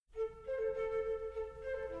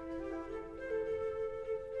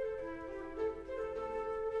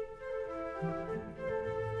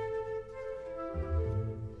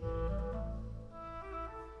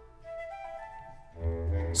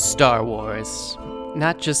Star Wars.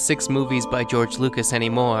 Not just 6 movies by George Lucas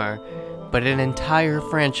anymore, but an entire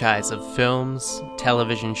franchise of films,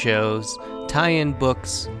 television shows, tie-in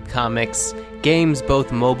books, comics, games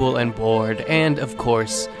both mobile and board, and, of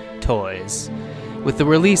course, toys. With the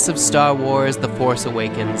release of Star Wars The Force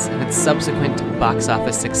Awakens and its subsequent box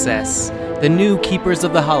office success, the new Keepers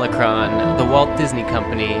of the Holocron, the Walt Disney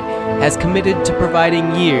Company, has committed to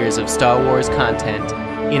providing years of Star Wars content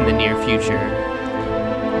in the near future.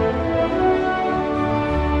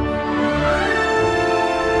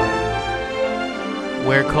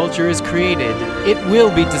 Where culture is created, it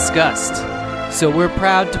will be discussed. So we're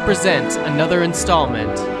proud to present another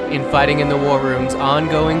installment in Fighting in the War Room's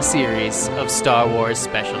ongoing series of Star Wars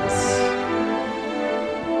specials.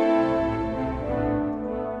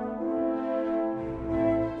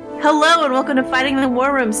 Hello and welcome to Fighting in the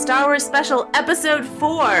War Room Star Wars Special Episode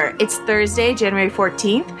 4. It's Thursday, January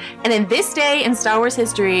 14th, and in this day in Star Wars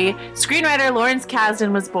history, screenwriter Lawrence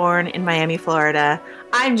Kasdan was born in Miami, Florida.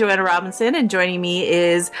 I'm Joanna Robinson, and joining me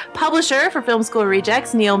is publisher for Film School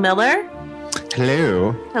Rejects, Neil Miller.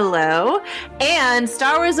 Hello. Hello. And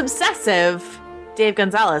Star Wars obsessive, Dave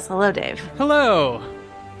Gonzalez. Hello, Dave. Hello.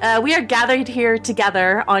 We are gathered here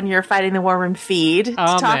together on your Fighting the War Room feed.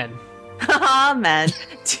 Amen. Amen.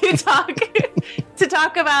 To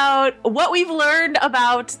talk about what we've learned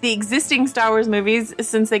about the existing Star Wars movies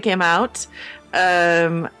since they came out.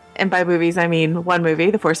 And by movies, I mean one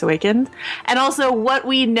movie, The Force Awakens, and also what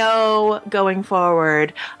we know going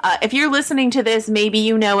forward. If you're listening to this, maybe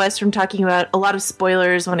you know us from talking about a lot of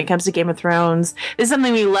spoilers when it comes to Game of Thrones. This is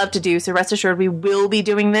something we love to do, so rest assured we will be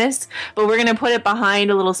doing this, but we're going to put it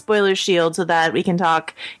behind a little spoiler shield so that we can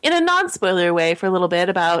talk in a non-spoiler way for a little bit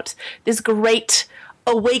about this great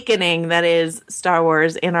awakening that is Star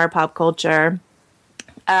Wars in our pop culture.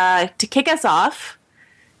 To kick us off,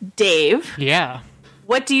 Dave. Yeah.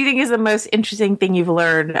 What do you think is the most interesting thing you've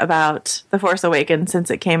learned about The Force Awakens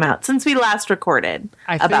since it came out, since we last recorded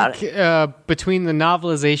about it? Between the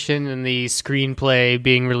novelization and the screenplay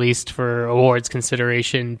being released for awards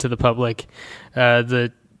consideration to the public,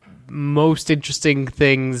 the most interesting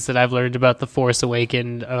things that I've learned about The Force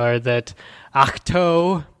Awakens are that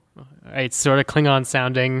Ahch-To, it's sort of Klingon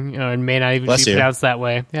sounding, and may not even be pronounced that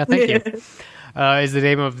way. Yeah, thank you. Is the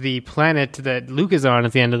name of the planet that Luke is on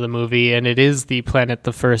at the end of the movie, and it is the planet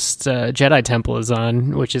the first Jedi Temple is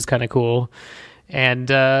on, which is kind of cool. And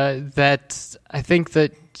that I think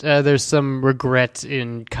that there's some regret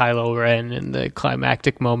in Kylo Ren in the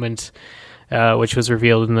climactic moment, which was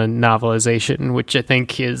revealed in the novelization, which I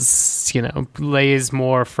think is, lays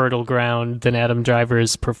more fertile ground than Adam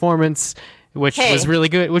Driver's performance, which was really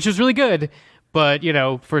good. But,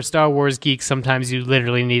 for Star Wars geeks, sometimes you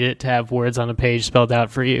literally need it to have words on a page spelled out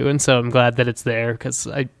for you. And so I'm glad that it's there because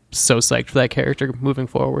I'm so psyched for that character moving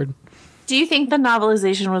forward. Do you think the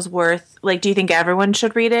novelization was worth, do you think everyone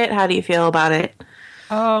should read it? How do you feel about it?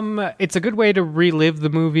 It's a good way to relive the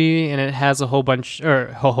movie, and it has a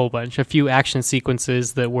few action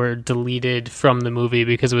sequences that were deleted from the movie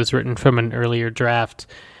because it was written from an earlier draft.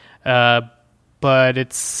 But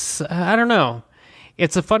it's, I don't know.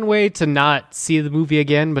 It's a fun way to not see the movie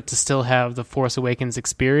again, but to still have the Force Awakens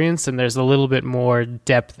experience, and there's a little bit more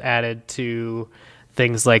depth added to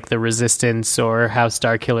things like the Resistance or how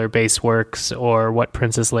Starkiller Base works or what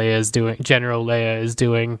Princess Leia is doing, General Leia is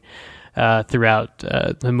doing throughout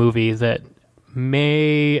the movie that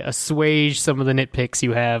may assuage some of the nitpicks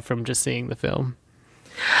you have from just seeing the film.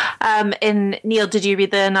 And Neil, did you read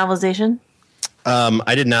the novelization?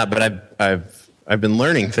 I did not, but I've been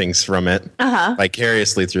learning things from it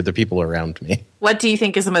vicariously through the people around me. What do you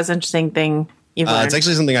think is the most interesting thing you've learned? It's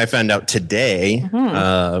actually something I found out today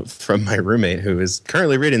from my roommate who is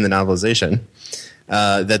currently reading the novelization,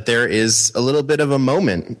 that there is a little bit of a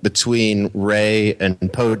moment between Rey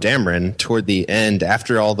and Poe Dameron toward the end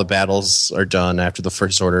after all the battles are done, after the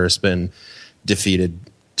First Order has been defeated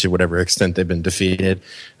to whatever extent they've been defeated.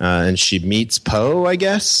 And she meets Poe, I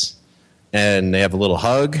guess, and they have a little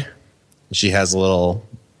hug. She has a little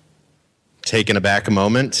taken aback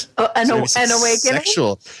moment. Oh, an awakening?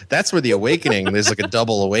 Sexual. That's where the awakening, there's like a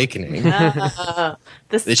double awakening.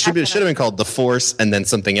 It should have been called The Force and then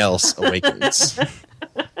something else awakens.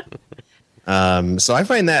 So I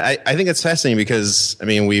find that, I think it's fascinating because, I've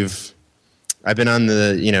been on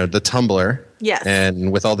the Tumblr. Yes.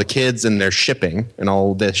 And with all the kids and their shipping and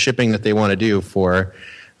all the shipping that they want to do for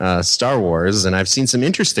Star Wars. And I've seen some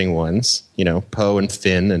interesting ones, Poe and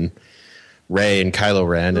Finn and Rey and Kylo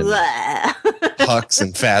Ren and Hux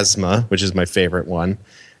and Phasma, which is my favorite one.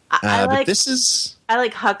 I like but this is... I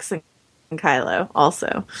like Hux and Kylo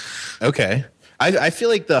also. Okay. I feel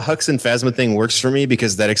like the Hux and Phasma thing works for me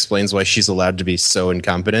because that explains why she's allowed to be so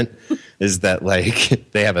incompetent. Is that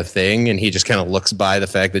like they have a thing and he just kind of looks by the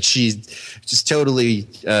fact that she's just totally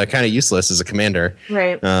kind of useless as a commander.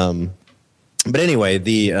 Right. But anyway,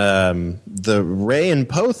 the Rey and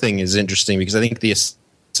Poe thing is interesting because I think the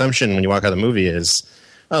assumption when you walk out of the movie is,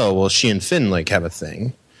 oh, well, she and Finn like have a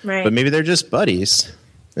thing. Right. But maybe they're just buddies.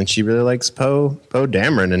 And she really likes Poe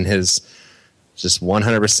Dameron and his just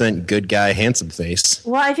 100% good guy, handsome face.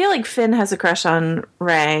 Well, I feel like Finn has a crush on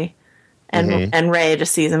Rey, and Rey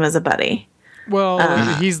just sees him as a buddy.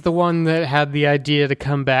 Well, he's the one that had the idea to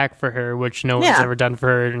come back for her, which no one's ever done for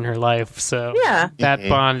her in her life. So that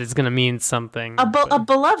bond is going to mean something. A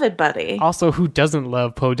beloved buddy. Also, who doesn't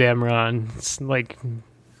love Poe Dameron? It's like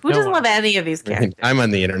who doesn't love any of these characters? I'm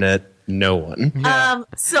on the internet. No one.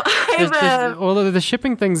 So I have the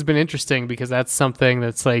shipping thing's been interesting because that's something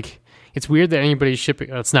that's like, it's weird that anybody's shipping.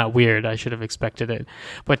 It's not weird. I should have expected it.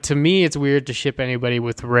 But to me, it's weird to ship anybody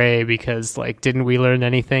with Rey because, like, didn't we learn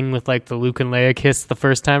anything with like the Luke and Leia kiss the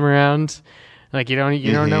first time around? Like, you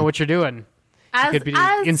don't know what you're doing. You could be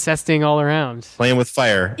incesting all around, playing with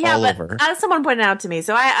fire all over. As someone pointed out to me,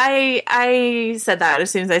 so I said that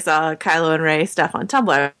as soon as I saw Kylo and Rey stuff on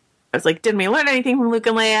Tumblr. I was like, didn't we learn anything from Luke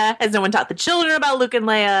and Leia? Has no one taught the children about Luke and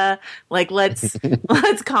Leia? Like, let's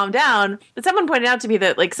calm down. But someone pointed out to me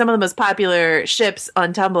that like some of the most popular ships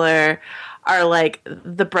on Tumblr are like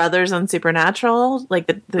the brothers on Supernatural, like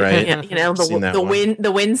the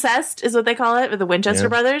Wincest is what they call it, or the Winchester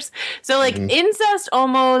brothers. So like incest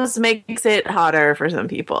almost makes it hotter for some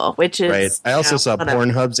people, which is right. I also saw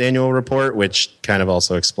Pornhub's annual report, which kind of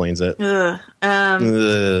also explains it. I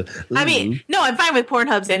mean, no, I'm fine with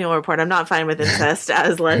Pornhub's annual report. I'm not fine with incest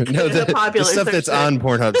as like the popular stuff that's on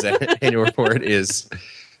Pornhub's annual report is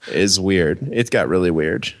weird. It's got really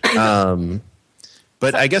weird.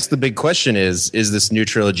 But I guess the big question is this new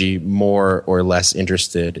trilogy more or less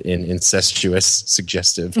interested in incestuous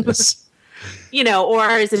suggestiveness?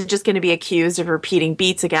 Or is it just going to be accused of repeating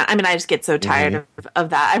beats again? I mean, I just get so tired of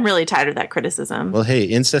that. I'm really tired of that criticism. Well, hey,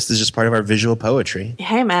 incest is just part of our visual poetry.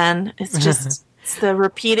 Hey, man, it's just it's the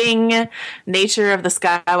repeating nature of the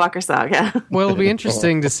Skywalker saga. Well, it'll be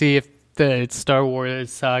interesting to see if the Star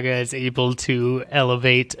Wars saga is able to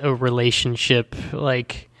elevate a relationship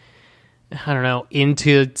like, I don't know,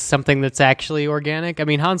 into something that's actually organic. I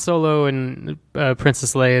mean, Han Solo and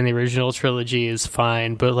Princess Leia in the original trilogy is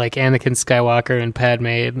fine, but like Anakin Skywalker and Padme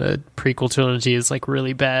in the prequel trilogy is like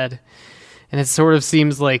really bad. And it sort of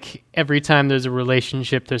seems like every time there's a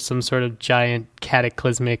relationship, there's some sort of giant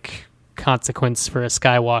cataclysmic consequence for a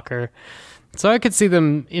Skywalker. So I could see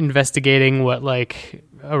them investigating what like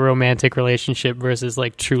a romantic relationship versus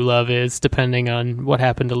like true love is, depending on what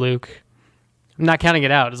happened to Luke. I'm not counting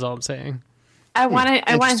it out, is all I'm saying. I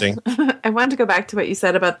wanted to go back to what you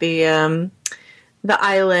said about the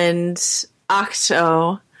island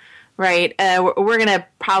Octo, right? We're gonna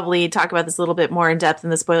probably talk about this a little bit more in depth in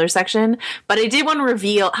the spoiler section, but I did want to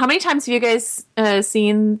reveal, how many times have you guys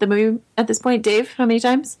seen the movie at this point? Dave, how many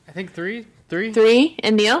times? I think three.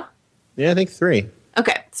 And Neil? Yeah, I think 3.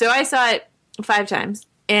 Okay, so I saw it 5 times,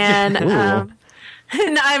 and no,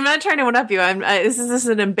 I'm not trying to one up you. This is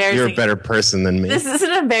an embarrassing. You're a better person than me. This is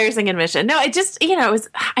an embarrassing admission. No, it just it was.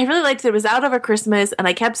 I really liked it. It was out over Christmas, and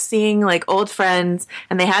I kept seeing like old friends,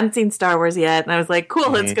 and they hadn't seen StarArs yet, and I was like, "Cool,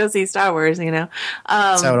 let's go see Star Wars." That's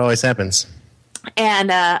how it always happens.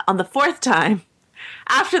 And on the 4th time,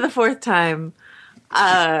 after the 4th time,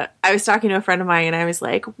 I was talking to a friend of mine, and I was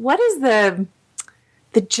like, "What is the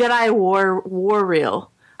Jedi war reel?"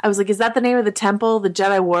 I was like, is that the name of the temple, the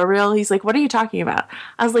Jedi War Reel? He's like, what are you talking about?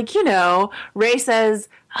 I was like, Rey says,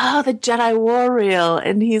 oh, the Jedi War Reel.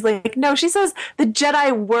 And he's like, no, she says the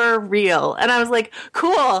Jedi were real. And I was like,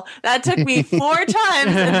 cool. That took me 4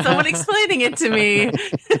 times and someone explaining it to me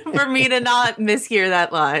for me to not mishear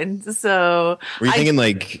that line. So were you thinking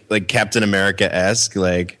like Captain America-esque,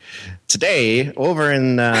 like, today over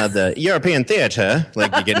in the European theater,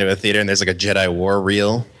 like you get into a theater and there's like a Jedi War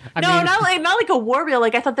Reel? Not like a war reel.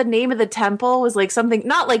 Like I thought the name of the temple was like something,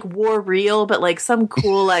 not like war reel, but like some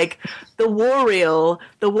cool like the war reel,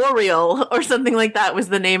 or something like that was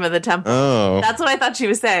the name of the temple. Oh, that's what I thought she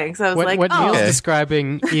was saying. So I was what Neil's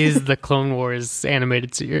describing is the Clone Wars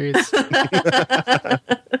animated series. Did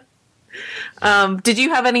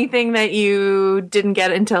you have anything that you didn't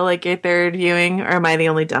get until like your 3rd viewing, or am I the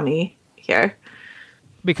only dummy here?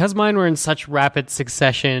 Because mine were in such rapid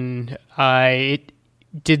succession, I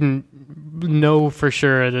didn't know for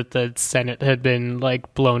sure that the Senate had been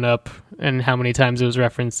like blown up and how many times it was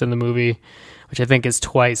referenced in the movie, which I think is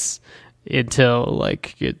twice. until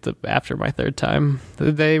like after my third time.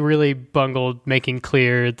 They really bungled making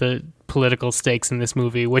clear the political stakes in this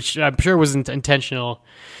movie, which I'm sure wasn't intentional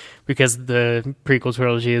because the prequel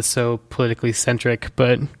trilogy is so politically centric,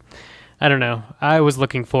 but I don't know. I was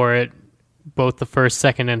looking for it both the first,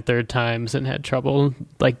 second, and third times and had trouble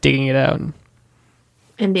like digging it out.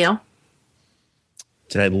 And Neil?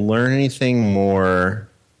 Did I learn anything more?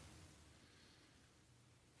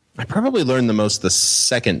 I probably learned the most the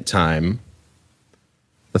second time.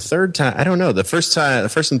 The third time, I don't know. The first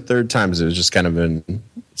and third times, it was just kind of an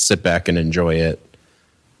sit back and enjoy it.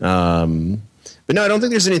 But no, I don't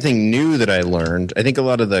think there's anything new that I learned. I think a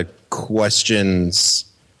lot of the questions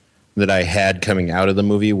that I had coming out of the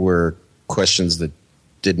movie were questions that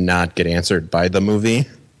did not get answered by the movie,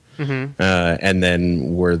 and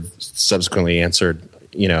then were subsequently answered,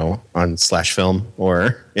 on /film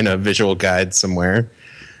or in a visual guide somewhere.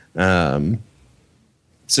 So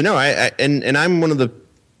no, and I'm one of the,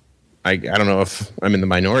 I don't know if I'm in the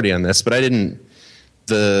minority on this, but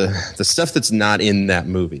the stuff that's not in that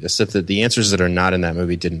movie, the answers that are not in that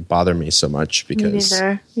movie didn't bother me so much because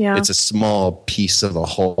it's a small piece of a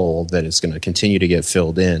whole that is going to continue to get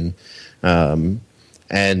filled in.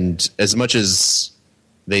 And as much as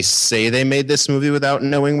they say they made this movie without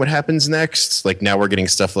knowing what happens next, like now we're getting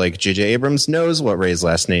stuff like J.J. Abrams knows what Rey's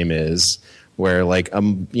last name is, where like,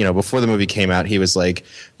 before the movie came out, he was like,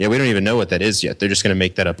 yeah, we don't even know what that is yet. They're just going to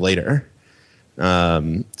make that up later.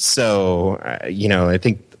 So I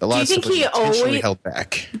think a lot of stuff was intentionally held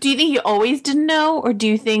back. Do you think he always didn't know, or do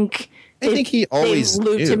you think I think he always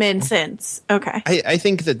looped knew. him in since? Okay. I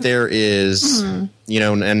think that there is,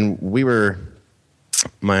 and we were,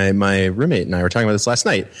 my roommate and I were talking about this last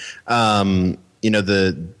night. The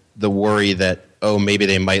worry that, maybe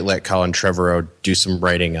they might let Colin Trevorrow do some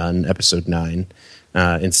writing on episode 9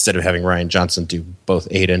 instead of having Rian Johnson do both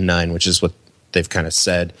 8 and 9, which is what they've kind of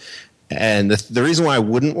said. And the reason why I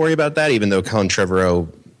wouldn't worry about that, even though Colin Trevorrow,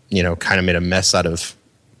 kind of made a mess out of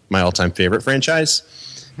my all-time favorite franchise,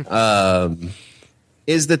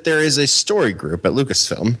 is that there is a story group at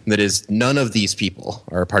Lucasfilm that is none of these people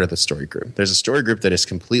are a part of the story group. There's a story group that is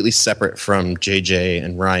completely separate from JJ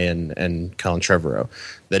and Ryan and Colin Trevorrow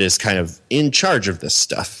that is kind of in charge of this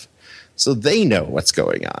stuff. So they know what's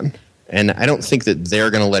going on. And I don't think that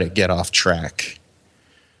they're going to let it get off track,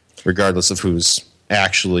 regardless of who's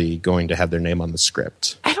actually going to have their name on the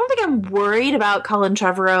script. I don't think I'm worried about Colin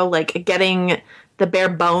Trevorrow like getting the bare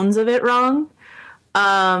bones of it wrong.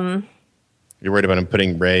 You're worried about him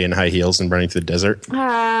putting Rey in high heels and running through the desert?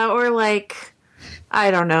 Or like,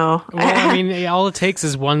 I don't know. Well, I mean, all it takes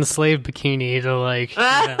is one slave bikini to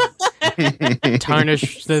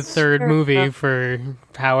tarnish the third movie for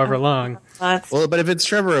however long. Well, but if it's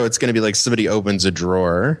Trevorrow, it's going to be like somebody opens a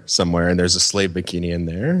drawer somewhere and there's a slave bikini in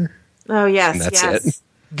there. Oh, yes, and that's it.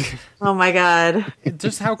 Oh my God!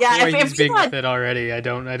 Just how coy he's being with it already. I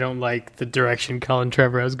don't like the direction Colin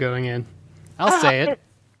Trevorrow's going in. I'll say it.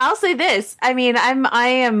 I'll say this. I mean, I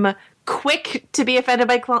am quick to be offended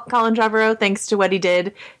by Colin Trevorrow thanks to what he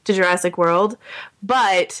did to Jurassic World,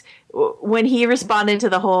 but when he responded to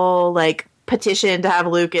the whole like petition to have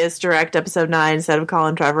Lucas direct episode 9 instead of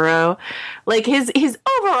Colin Trevorrow, like his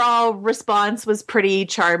overall response was pretty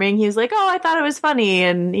charming. He was like, "Oh, I thought it was funny,"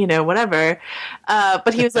 and whatever.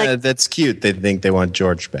 But he was like, "That's cute." They think they want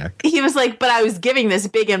George back. He was like, "But I was giving this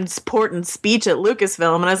big important speech at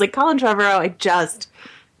Lucasfilm," and I was like, "Colin Trevorrow, I just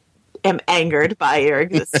am angered by your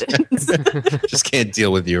existence." Just can't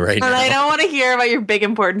deal with you right now. And I don't want to hear about your big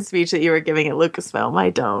important speech that you were giving at Lucasfilm. I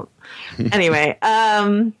don't. Anyway,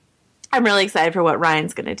 I'm really excited for what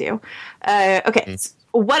Ryan's going to do. Okay,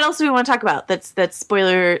 what else do we want to talk about that's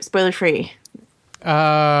spoiler free?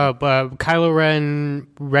 But Kylo Ren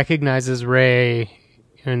recognizes Rey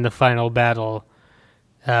in the final battle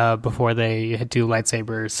before they do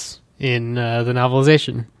lightsabers in the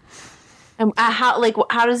novelization. And how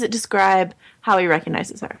does it describe how he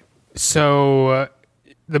recognizes her? So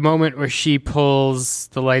the moment where she pulls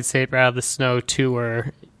the lightsaber out of the snow to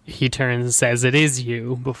her, he turns and says, "It is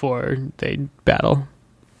you," before they battle.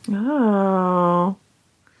 Oh,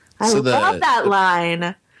 I love that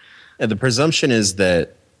line. Yeah, the presumption is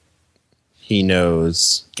that he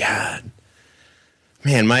knows. God,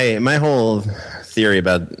 man, my whole theory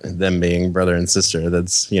about them being brother and sister,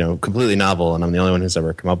 that's completely novel, and I'm the only one who's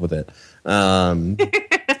ever come up with it.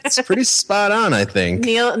 It's pretty spot on, I think.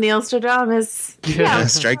 Neil Stradamus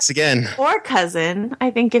strikes again. Or cousin.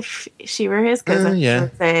 I think if she were his cousin, I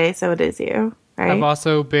would say, so it is you. Right? I've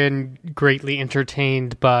also been greatly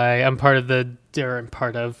entertained by, I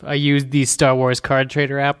use the Star Wars Card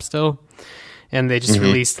Trader app still, and they just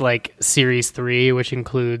released like Series 3, which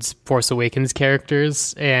includes Force Awakens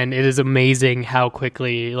characters, and it is amazing how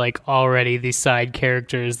quickly like already these side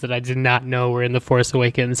characters that I did not know were in the Force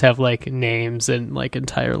Awakens have like names and like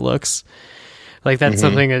entire looks. Like that's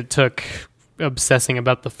something that took obsessing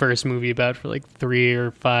about the first movie about for like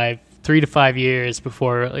 3 to 5 years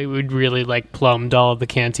before like, we'd really like plumbed all of the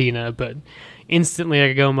cantina. But instantly I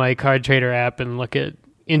could go on my Card Trader app and look at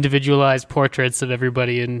individualized portraits of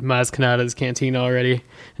everybody in Maz Kanata's cantina already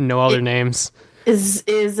and know all their names. Is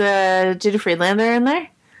Judah Friedlander in there?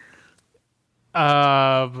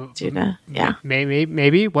 Judah, yeah.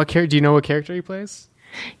 Maybe. What character? Do you know what character he plays?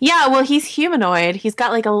 Yeah, well, he's humanoid. He's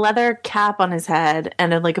got like a leather cap on his head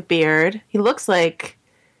and like a beard. He looks like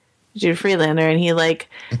Judah Friedlander, and he like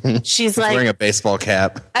she's like wearing a baseball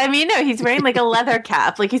cap. I mean, no, he's wearing like a leather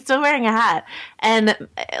cap. Like he's still wearing a hat, and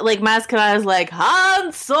like Maz Kanata is like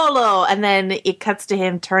Han Solo, and then it cuts to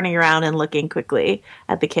him turning around and looking quickly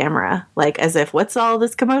at the camera, like as if, what's all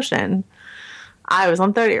this commotion? I was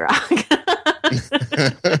on 30 Rock.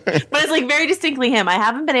 But it's like very distinctly him. I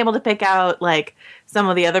haven't been able to pick out like some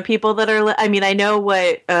of the other people that are. I mean, I know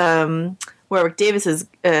what Warwick Davis's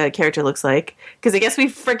character looks like, because I guess we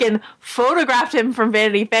freaking photographed him from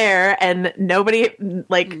Vanity Fair and nobody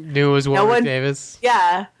like knew it was Warwick Davis.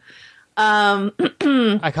 Yeah.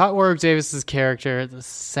 I caught Warwick Davis's character the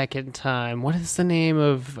second time. What is the name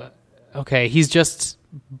of? Okay, he's just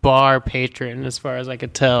bar patron as far as I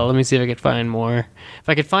could tell. Let me see if I could find more. If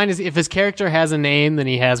I could find if his character has a name, then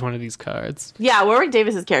he has one of these cards. Yeah, Warwick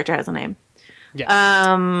Davis's character has a name. Yeah.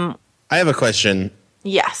 I have a question.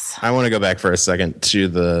 Yes. I want to go back for a second to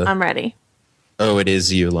the I'm ready. "Oh, it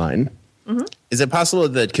is you" line. Mm-hmm. Is it possible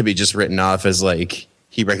that it could be just written off as like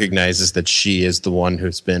he recognizes that she is the one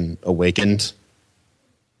who's been awakened?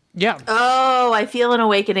 Yeah. Oh, I feel an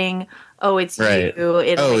awakening. Oh, it's right. you.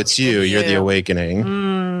 It's you. You're the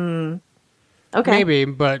awakening. Okay. Maybe,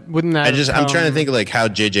 but wouldn't that I'm trying to think like how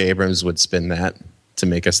J.J. Abrams would spin that to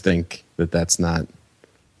make us think that that's not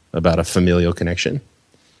about a familial connection.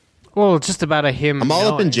 Well, it's just about him. I'm all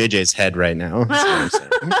knowing. up in JJ's head right now. That's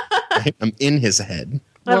what I'm saying. I'm in his head.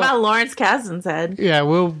 What about Lawrence Kasdan's head? Yeah,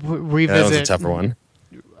 we'll revisit. That was a tougher one.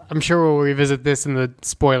 I'm sure we'll revisit this in the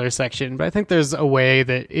spoiler section, but I think there's a way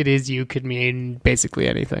that "it is you" could mean basically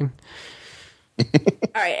anything. All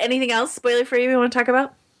right. Anything else spoiler for you we want to talk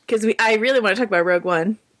about? Because I really want to talk about Rogue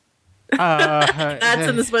One. That's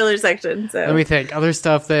in the spoiler section. So let me think. Other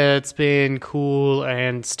stuff that's been cool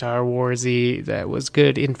and Star Warsy that was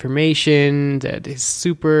good information that is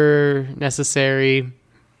super necessary.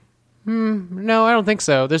 No, I don't think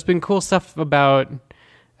so. There's been cool stuff about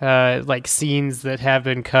like scenes that have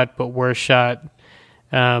been cut but were shot.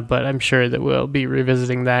 But I'm sure that we'll be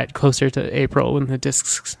revisiting that closer to April when the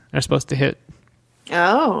discs are supposed to hit.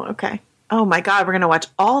 Oh, okay. Oh my God, we're gonna watch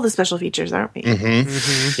all the special features, aren't we?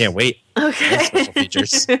 Can't wait. Okay. Special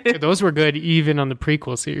features. Those were good even on the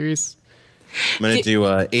prequel series. I'm going to do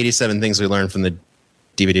 87 things we learned from the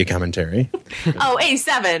DVD commentary. Oh,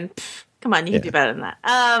 87. Pff, come on, you can do better than that.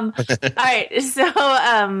 All right, so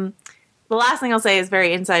the last thing I'll say is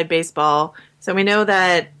very inside baseball. So we know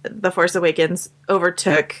that The Force Awakens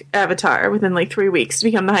overtook Avatar within like 3 weeks to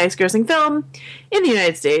become the highest grossing film in the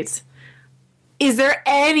United States. Is there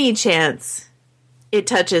any chance it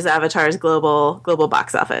touches Avatar's global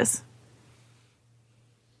box office?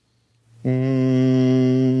 I'm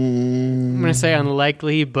going to say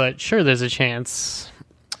unlikely, but sure, there's a chance.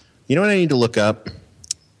 You know what I need to look up?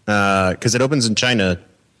 Because it opens in China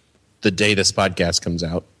the day this podcast comes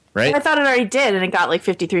out, right? I thought it already did, and it got like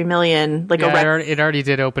 53 million. Like it already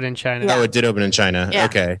did open in China. Yeah. Oh, it did open in China. Yeah.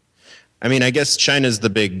 Okay. I mean, I guess China's the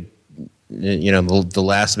big, the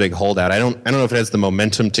last big holdout. I don't know if it has the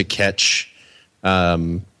momentum to catch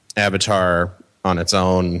Avatar on its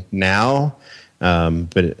own now.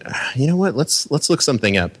 But you know what? Let's look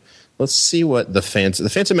something up. Let's see what the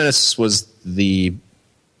Phantom Menace was the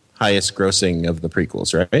highest grossing of the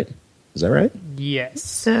prequels, right? Is that right? Yes.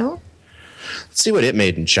 So Let's see what it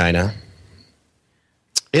made in China.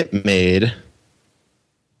 It made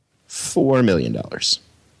 $4 million.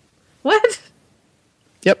 what?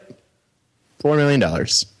 Yep, $4 million.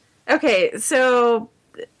 Okay, so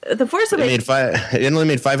The Force Awakens. It only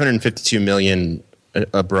made $552 million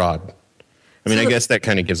abroad. I mean, I guess that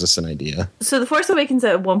kind of gives us an idea. So The Force Awakens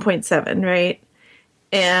at 1.7, right?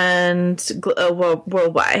 And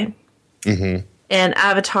worldwide. Mm-hmm. And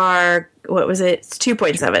Avatar, what was it? It's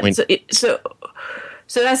 2.7. So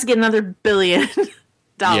it has to get another $1 billion.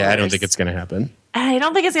 Yeah, I don't think it's going to happen. I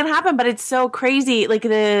don't think it's gonna happen, but it's so crazy. Like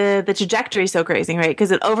the trajectory is so crazy, right?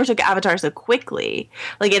 Because it overtook Avatar so quickly.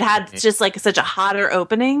 Like it had just like such a hotter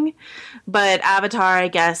opening, but Avatar, I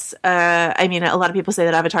guess. I mean, a lot of people say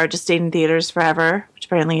that Avatar just stayed in theaters forever, which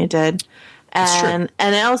apparently it did. And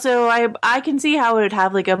also, I can see how it would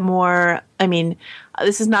have like a more. I mean,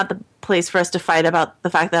 this is not the place for us to fight about the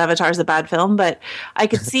fact that Avatar is a bad film, but I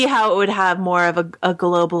could see how it would have more of a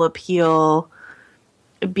global appeal,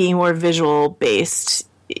 being more visual based,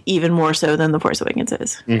 even more so than The Force Awakens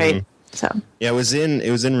is, right? So yeah, it was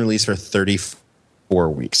in release for 34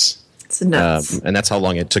 weeks. It's nuts. And that's how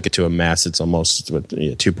long it took it to amass. It's almost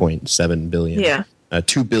 2.7 billion. Yeah,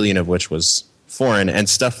 2 billion of which was foreign, and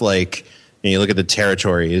stuff like you look at the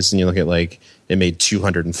territories, and you look at like it made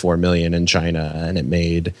 204 million in China, and it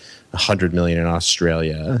made 100 million in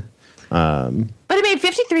Australia. But it made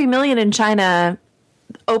 53 million in China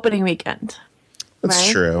opening weekend. That's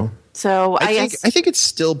right? true. So I think it's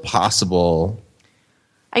still possible.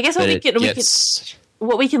 I guess what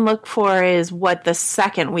we can look for is what the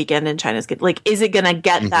second weekend in China is good. Like, is it going to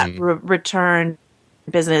get that return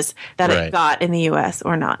business that it got in the U.S.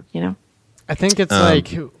 or not? You know, I think it's like,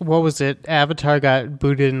 what was it? Avatar got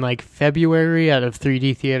booted in like February out of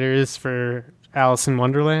 3D theaters for Alice in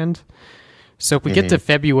Wonderland. So if we get to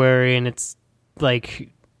February and it's like,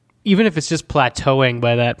 even if it's just plateauing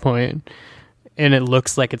by that point, and it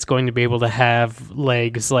looks like it's going to be able to have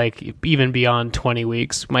legs like even beyond 20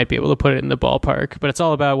 weeks, might be able to put it in the ballpark. But it's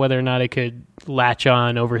all about whether or not it could latch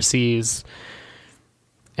on overseas.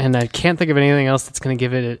 And I can't think of anything else that's going to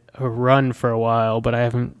give it a run for a while, but I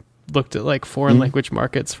haven't looked at like foreign language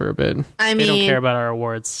markets for a bit. I mean, they don't care about our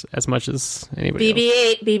awards as much as anybody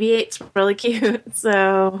else. BB-8's really cute.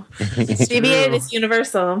 So BB-8 is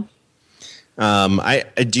universal.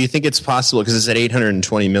 Do you think it's possible, because it's at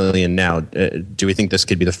 820 million now, do we think this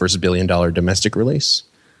could be the first $1 billion domestic release?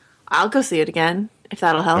 I'll go see it again if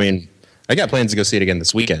that'll help. I mean, I got plans to go see it again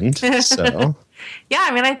this weekend. So yeah,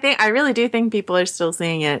 I mean, I really do think people are still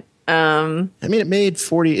seeing it. I mean, it made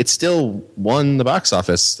 40. It still won the box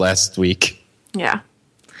office last week. Yeah,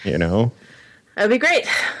 you know, that'd be great.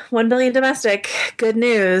 1 billion domestic, good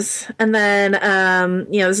news. And then,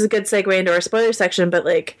 this is a good segue into our spoiler section. But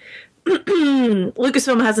like,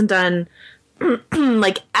 Lucasfilm hasn't done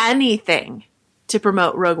like anything to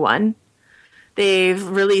promote Rogue One. They've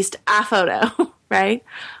released a photo, right?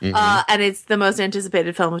 And it's the most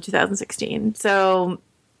anticipated film of 2016. So,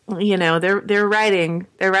 they're riding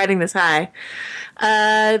this high.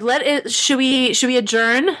 Should we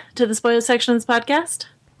adjourn to the spoiler section of this podcast?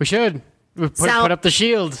 We should. We put up the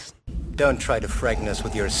shield. Don't try to frighten us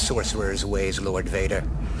with your sorcerer's ways, Lord Vader.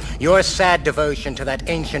 Your sad devotion to that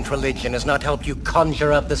ancient religion has not helped you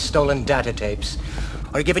conjure up the stolen data tapes,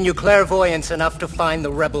 or given you clairvoyance enough to find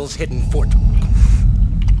the rebels' hidden fort.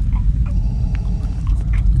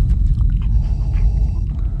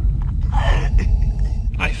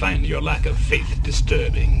 I find your lack of faith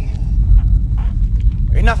disturbing.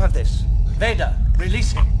 Enough of this. Vader,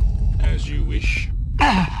 release him. As you wish.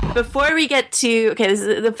 Before we get to... Okay, this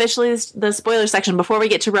is officially the spoiler section. Before we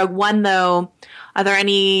get to Rogue One, though, are there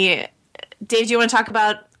any... Dave, do you want to talk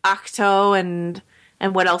about Ahch-To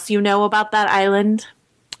and what else you know about that island?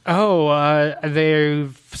 Oh, they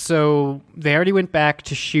already went back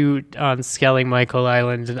to shoot on Skellig Michael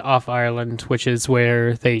Island off Ireland, which is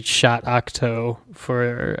where they shot Ahch-To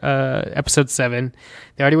for episode 7.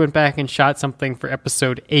 They already went back and shot something for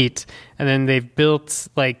episode 8, and then they've built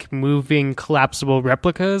like moving collapsible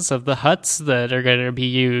replicas of the huts that are going to be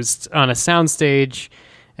used on a soundstage.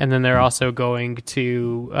 And then they're also going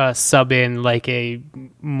to sub in like a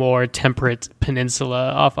more temperate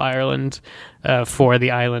peninsula off Ireland for the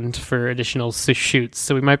island for additional shoots.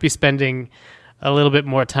 So we might be spending a little bit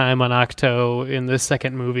more time on Ahch-To in the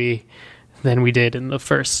second movie than we did in the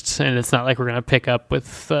first. And it's not like we're going to pick up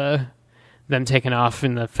with them taking off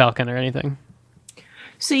in the Falcon or anything.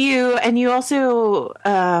 So you also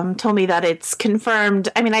told me that it's confirmed.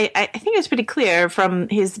 I mean, I think it's pretty clear from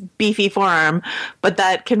his beefy forearm, but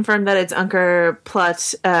that confirmed that it's Unkar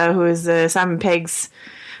Plutt, who is Simon Pegg's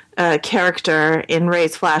character in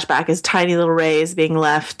Rey's flashback. His tiny little Rey is being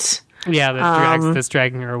left. Yeah, that's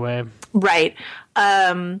dragging her away. Right.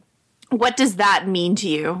 What does that mean to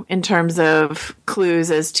you in terms of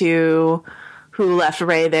clues as to who left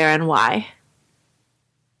Rey there and why?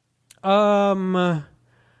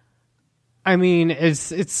 I mean,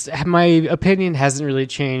 it's my opinion hasn't really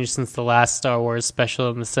changed since the last Star Wars special,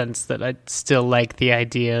 in the sense that I still like the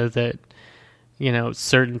idea that,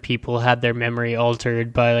 certain people had their memory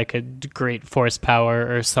altered by like a great force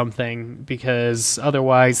power or something, because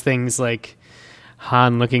otherwise things like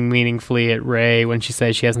Han looking meaningfully at Rey when she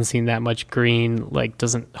says she hasn't seen that much green, like,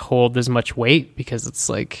 doesn't hold as much weight, because it's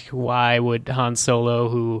like, why would Han Solo,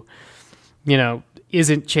 who, you know,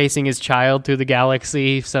 isn't chasing his child through the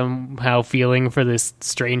galaxy, somehow feeling for this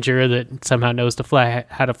stranger that somehow knows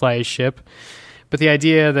how to fly his ship? But the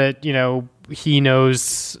idea that, you know, he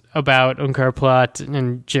knows about Unkar Plutt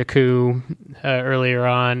and Jakku earlier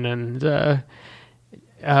on, and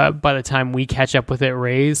by the time we catch up with it,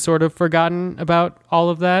 Rey's sort of forgotten about all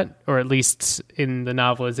of that, or at least in the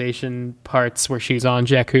novelization parts where she's on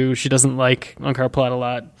Jakku, she doesn't like Unkar Plutt a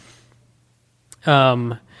lot.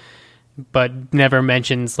 But never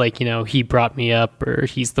mentions, like, you know, he brought me up, or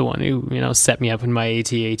he's the one who, you know, set me up in my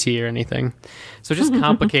AT-AT or anything. So it just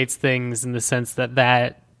complicates things in the sense that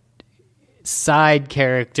that side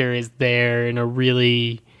character is there in a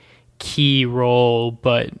really key role,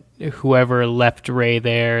 but whoever left Rey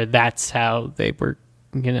there, that's how they were,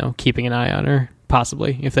 you know, keeping an eye on her,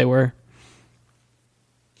 possibly, if they were.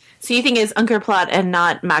 So you think it's Unkar Plutt and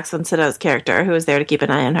not Max von Sydow's character who was there to keep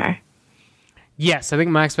an eye on her? Yes, I think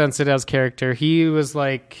Max von Sydow's character, he was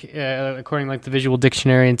like, according to like the visual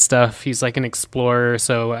dictionary and stuff, he's like an explorer.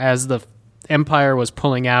 So as the Empire was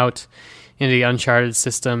pulling out into the uncharted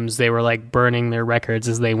systems, they were like burning their records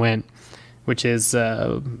as they went, which is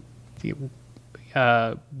why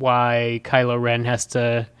Kylo Ren has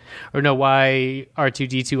to, or no, why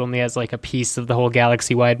R2-D2 only has like a piece of the whole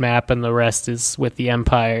galaxy-wide map and the rest is with the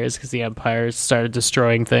Empire, is because the Empire started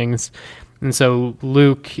destroying things. And so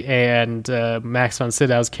Luke and Max von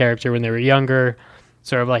Sydow's character, when they were younger,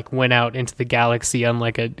 sort of like went out into the galaxy on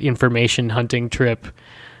like an information hunting trip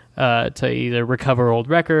to either recover old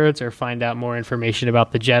records or find out more information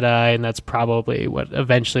about the Jedi, and that's probably what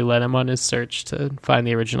eventually led him on his search to find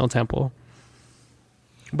the original temple.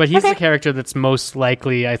 But he's the character that's most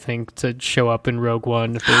likely, I think, to show up in Rogue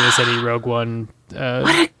One, if there is any Rogue One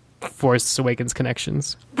Force Awakens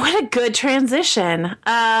connections. What a good transition.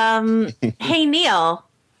 Hey, Neil.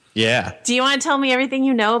 Yeah. Do you want to tell me everything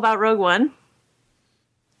you know about Rogue One?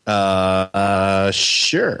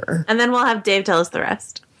 Sure. And then we'll have Dave tell us the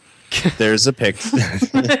rest. There's a pic.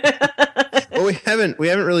 Well, we haven't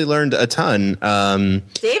really learned a ton.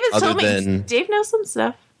 Dave has told me. Dave knows some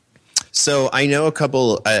stuff. So I know a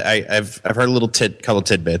couple. I've heard a little couple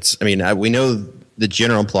tidbits. I mean, we know the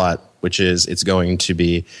general plot, which is it's going to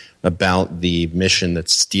be about the mission that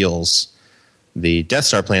steals the Death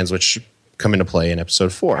Star plans, which come into play in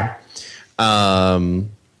Episode 4.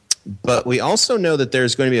 But we also know that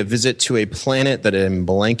there's going to be a visit to a planet that I'm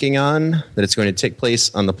blanking on. That it's going to take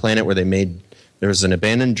place on the planet where there was an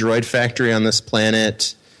abandoned droid factory on this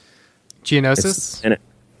planet. Geonosis.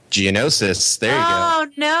 Geonosis. There you go.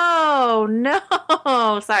 Oh,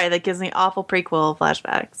 no. Sorry, that gives me awful prequel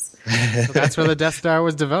flashbacks. So that's where the Death Star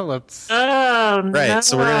was developed. Oh, no. Right,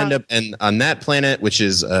 so we're going to end up on that planet, which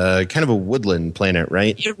is kind of a woodland planet,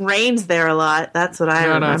 right? It rains there a lot. That's what I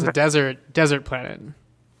remember. No, it's a desert planet.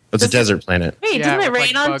 It's a desert planet. Wait, Yeah, doesn't it with,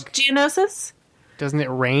 rain like, on bug. Geonosis? Doesn't it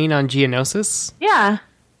rain on Geonosis? Yeah.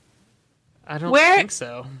 I don't Where- think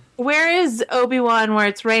so. Where is Obi-Wan where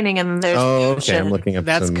it's raining and there's the Okay. ocean? I'm looking up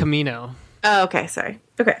That's some... Camino. Oh, okay, sorry.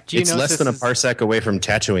 Okay. It's less than a is- parsec away from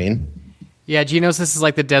Tatooine. Yeah, Geonosis is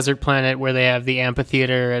like the desert planet where they have the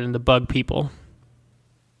amphitheater and the bug people.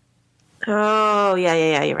 Oh,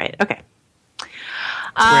 yeah, you're right. Okay.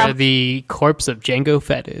 Where the corpse of Jango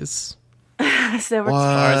Fett is, So we're,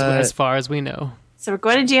 as far as we know. so we're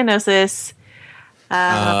going to Geonosis.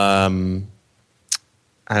 I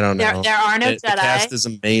don't know. There are no The Jedi. cast is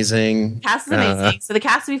amazing. Cast is amazing. So the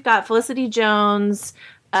cast, we've got Felicity Jones,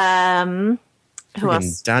 who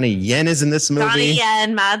else? Donnie Yen is in this movie. Donnie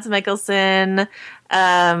Yen, Mads Mikkelsen,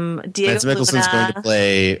 Diego Mads Mikkelsen's Luna. going to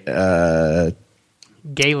play.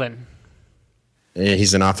 Galen,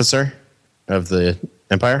 He's an officer of the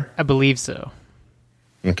Empire. I believe so.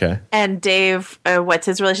 Okay. And Dave, what's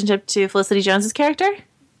his relationship to Felicity Jones's character?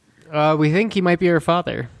 We think he might be her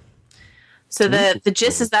father. So the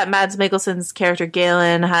gist is that Mads Mikkelsen's character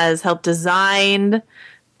Galen has helped design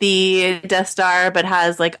the Death Star, but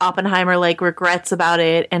has like Oppenheimer like regrets about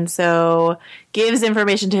it, and so gives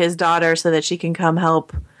information to his daughter so that she can come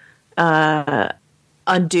help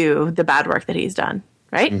undo the bad work that he's done.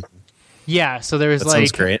 Right? Yeah, so there's That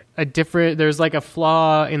sounds like great. there's like a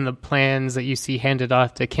flaw in the plans that you see handed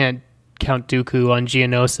off to Count Dooku on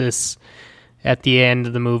Geonosis at the end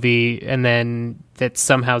of the movie, and then that's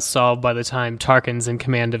somehow solved by the time Tarkin's in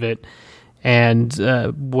command of it. And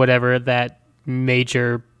whatever that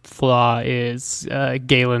major flaw is,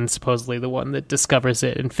 Galen's supposedly the one that discovers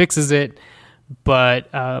it and fixes it, but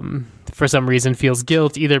for some reason feels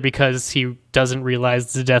guilt, either because he doesn't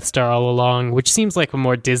realize the Death Star all along, which seems like a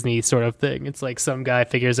more Disney sort of thing. It's like some guy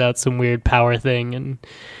figures out some weird power thing and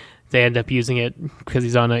they end up using it because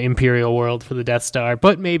he's on an Imperial world for the Death Star.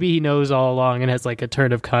 But maybe he knows all along and has like a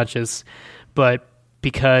turn of conscience. But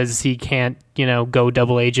because he can't, go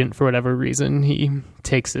double agent for whatever reason, he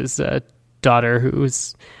takes his daughter,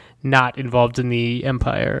 who's not involved in the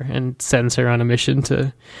Empire, and sends her on a mission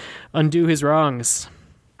to undo his wrongs.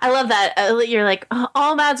 I love that. You're like,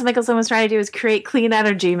 all Mads Mikkelsen was trying to do is create clean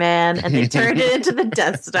energy, man, and they turned it into the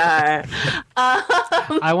Death Star.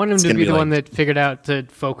 I want him to be the one that figured out to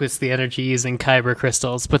focus the energy using kyber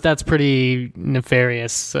crystals, but that's pretty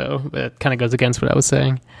nefarious, so that kind of goes against what I was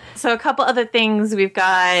saying. So a couple other things. We've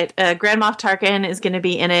got Grand Moff Tarkin is going to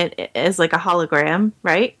be in it as like a hologram,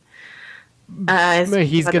 right?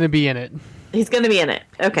 He's going to be in it. He's going to be in it.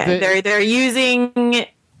 Okay. They're using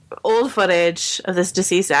old footage of this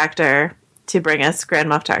deceased actor to bring us Grand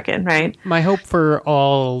Moff Tarkin, right? My hope for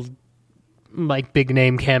all like big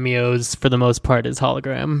name cameos for the most part is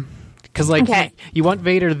hologram, because you want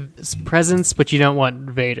Vader's presence, but you don't want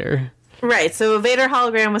Vader. Right. So a Vader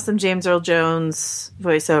hologram with some James Earl Jones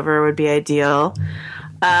voiceover would be ideal.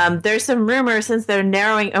 There's some rumors, since they're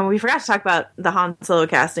narrowing, and we forgot to talk about the Han Solo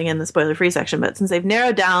casting in the spoiler-free section, but since they've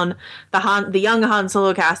narrowed down the young Han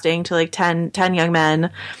Solo casting to like 10 young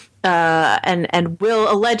men, and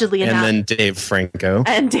will allegedly announce... And then Dave Franco.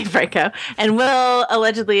 And will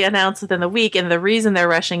allegedly announce within the week, and the reason they're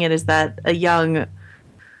rushing it is that a young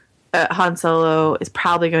Han Solo is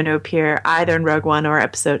probably going to appear either in Rogue One or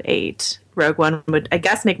Episode 8. Rogue One would, I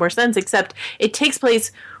guess, make more sense, except it takes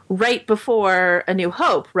place right before A New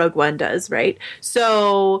Hope. Rogue One does, right?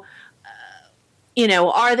 So,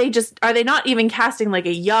 are they not even casting like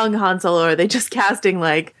a young Han Solo? Or are they just casting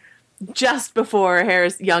like just before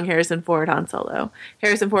young Harrison Ford Han Solo?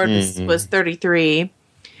 Harrison Ford was 33.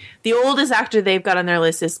 The oldest actor they've got on their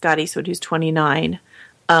list is Scott Eastwood, who's 29.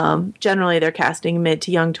 Generally, they're casting mid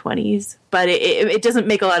to young 20s, but it doesn't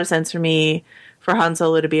make a lot of sense for me for Han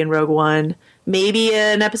Solo to be in Rogue One. Maybe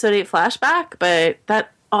an Episode 8 flashback, but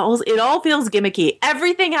it all feels gimmicky.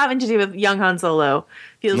 Everything having to do with young Han Solo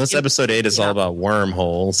feels. Unless Episode 8 is all about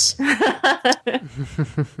wormholes. Well,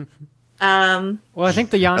 I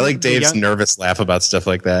think I like Dave's nervous laugh about stuff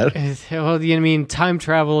like that. Well, time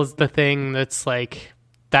travel is the thing that's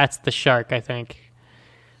the shark. I think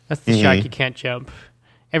that's the shark you can't jump.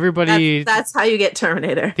 Everybody. That's how you get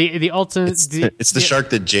Terminator. The ultimate. It's the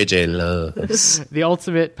shark that JJ loves. The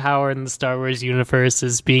ultimate power in the Star Wars universe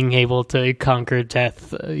is being able to conquer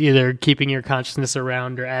death, either keeping your consciousness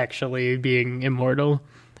around or actually being immortal.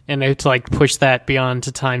 And to push that beyond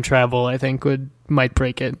to time travel, I think might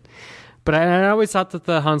break it. But I always thought that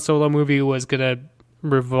the Han Solo movie was gonna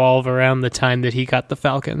revolve around the time that he got the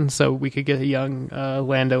Falcon, so we could get a young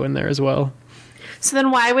Lando in there as well. So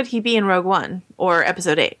then why would he be in Rogue One or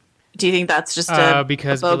Episode 8? Do you think that's just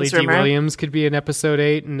because Billy D. Williams could be in Episode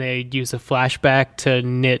 8, and they'd use a flashback to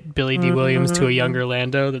knit Billy D. Williams to a younger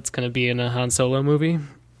Lando that's going to be in a Han Solo movie?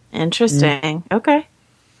 Interesting. Okay.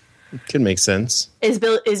 Could make sense. Is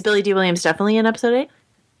Billy D. Williams definitely in Episode 8?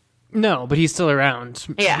 No, but he's still around.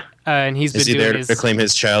 Yeah. And he's been doing there to claim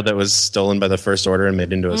his child that was stolen by the First Order and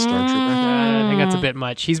made into a stormtrooper? I think that's a bit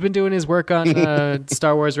much. He's been doing his work on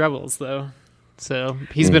Star Wars Rebels, though. So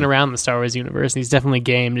he's been around the Star Wars universe, and he's definitely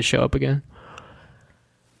game to show up again.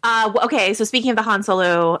 Okay, so speaking of the Han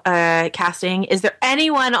Solo casting, is there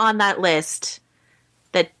anyone on that list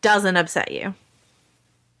that doesn't upset you?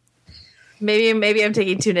 Maybe I'm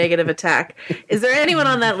taking too negative a tack. Is there anyone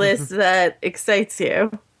on that list that excites you?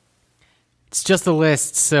 It's just a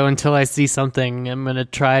list, so until I see something, I'm going to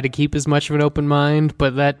try to keep as much of an open mind.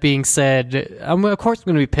 But that being said, I'm of course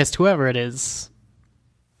going to be pissed, whoever it is.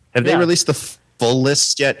 Have they released the full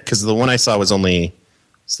list yet? Because the one I saw was only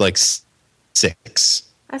 6.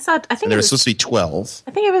 I think there was supposed to be 12.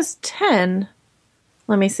 I think it was 10.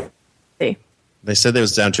 Let me see. They said there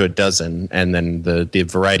was down to a dozen, and then the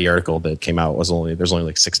Variety article that came out was there's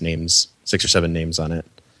only 6 or 7 names on it.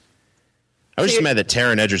 I was just mad that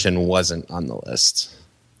Taron Egerton wasn't on the list.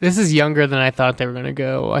 This is younger than I thought they were going to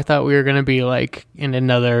go. I thought we were going to be in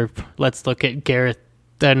another. Let's look at Garrett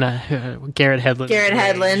Hedlund. Garrett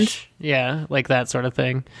Hedlund. Yeah, like that sort of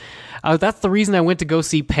thing. That's the reason I went to go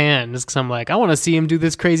see Pan, is because I'm I want to see him do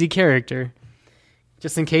this crazy character.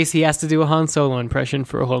 Just in case he has to do a Han Solo impression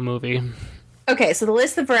for a whole movie. Okay, so the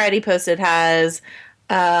list that Variety posted has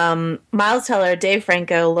Miles Teller, Dave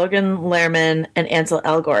Franco, Logan Lerman, and Ansel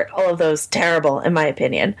Elgort. All of those terrible, in my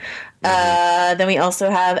opinion. Then we also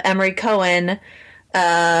have Emery Cohen,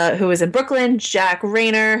 who was in Brooklyn. Jack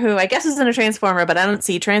Rayner, who I guess is in a Transformer, but I don't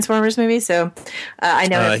see Transformers movies, so I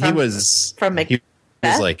know him he was Macbeth. He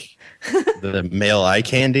was like the male eye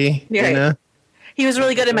candy. Right. You know? He was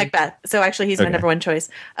really good at Macbeth, so actually he's my number one choice.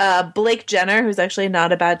 Blake Jenner, who's actually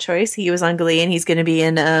not a bad choice. He was on Glee, and he's going to be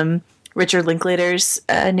in Richard Linklater's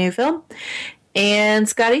new film. And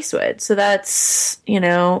Scott Eastwood. So that's,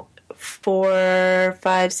 4,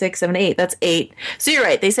 5, 6, 7, 8. That's 8. So you're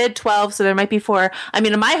right. They said 12, so there might be 4. I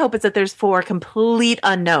mean, my hope is that there's 4 complete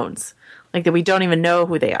unknowns, like that we don't even know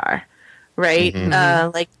who they are, right?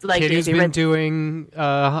 Like Kid who's been doing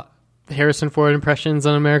Harrison Ford impressions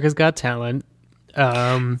on America's Got Talent.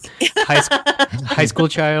 High school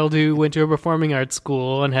child who went to a performing arts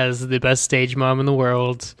school and has the best stage mom in the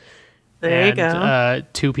world. There you go.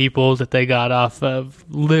 2 people that they got off of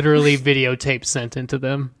literally videotapes sent into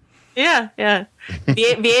them. Yeah.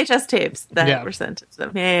 VHS tapes that were sent to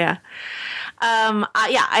them. Yeah.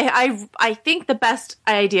 I think the best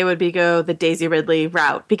idea would be go the Daisy Ridley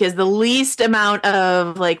route, because the least amount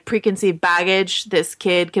of like preconceived baggage this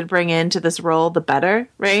kid could bring into this role, the better,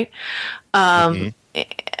 right?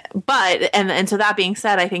 But and so that being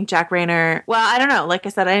said, I think Jack Rayner. Well, I don't know. Like I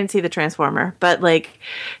said, I didn't see the Transformer, but like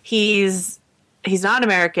he's not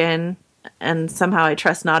American, and somehow I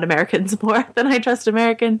trust not Americans more than I trust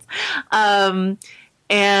Americans. And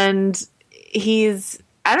he's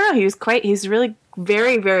really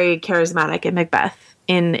very, very charismatic in Macbeth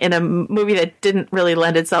in a movie that didn't really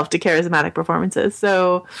lend itself to charismatic performances.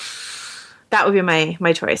 So that would be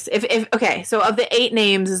my choice. If okay, so of the 8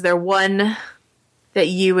 names, is there one that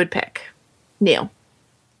you would pick, Neil?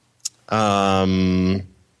 No.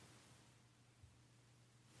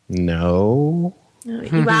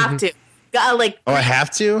 You have to. I have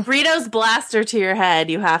to? Burrito's blaster to your head.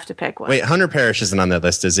 You have to pick one. Wait, Hunter Parrish isn't on that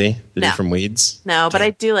list, is he? The dude from Weeds? No, but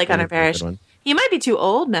I do like Hunter Parrish. He might be too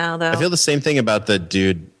old now, though. I feel the same thing about the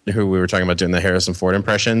dude who we were talking about doing the Harrison Ford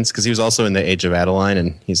impressions, because he was also in The Age of Adeline,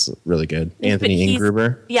 and he's really good. Anthony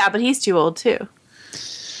Ingruber. Yeah, but he's too old, too.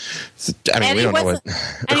 I mean, we don't know what...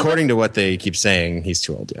 According to what they keep saying, he's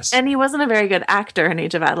too old, yes. And he wasn't a very good actor in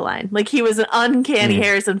Age of Adeline. Like, he was an uncanny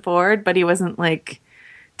Harrison Ford, but he wasn't, like,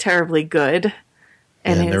 terribly good.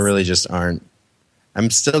 And there really just aren't... I'm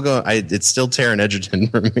still going... It's still Taron Egerton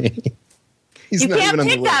for me. You can't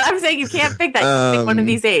pick that. I'm saying you can't pick that. You can pick one of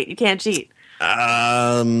these 8. You can't cheat. The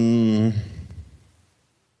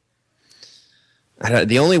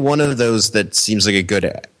only one of those that seems like a good,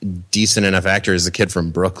 decent enough actor is the kid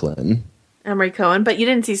from Brooklyn. Emery Cohen, but you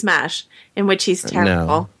didn't see Smash, in which he's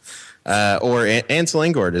terrible. No. Or Ansel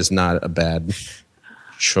Elgort is not a bad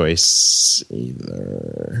choice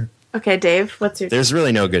either. Okay, Dave, what's your... There's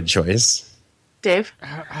really no good choice. Dave?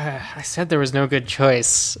 I said there was no good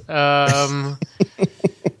choice. Yeah,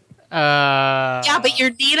 but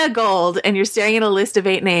you're Nina Gold, and you're staring at a list of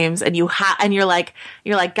 8 names, and you're like,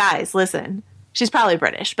 guys, listen. She's probably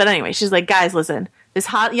British, but anyway, she's like, guys, listen.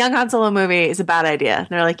 This young Han Solo movie is a bad idea. And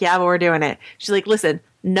they're like, yeah, but we're doing it. She's like, listen,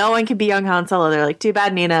 no one can be young Han Solo. They're like, too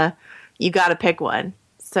bad, Nina. You got to pick one.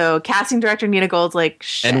 So casting director Nina Gold's like,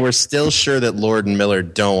 shit. And we're still sure that Lord and Miller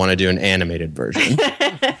don't want to do an animated version.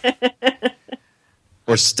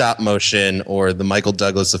 Or stop motion, or the Michael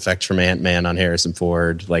Douglas effect from Ant-Man on Harrison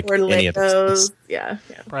Ford, like or any of those things. Yeah.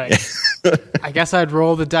 Right. I guess I'd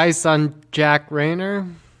roll the dice on Jack Rayner.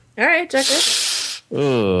 All right, Jack Rayner.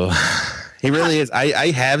 Oh, he really is.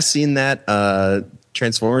 I have seen that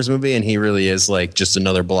Transformers movie, and he really is like just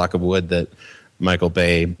another block of wood that Michael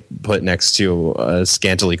Bay put next to a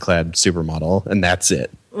scantily clad supermodel, and that's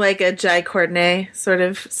it. Like a Jai Courtney sort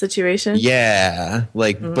of situation? Yeah,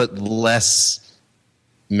 but less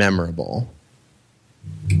memorable.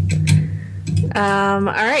 All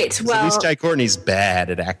right. Well, at least Jai Courtney's bad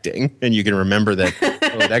at acting, and you can remember that.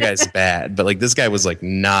 That guy's bad, but like this guy was like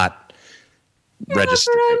not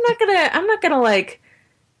registered. I'm not gonna like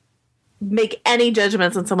make any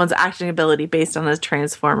judgments on someone's acting ability based on a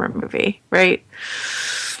Transformer movie, right?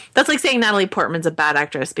 That's like saying Natalie Portman's a bad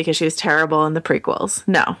actress because she was terrible in the prequels.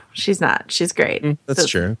 No, she's not. She's great. That's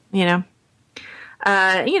true. And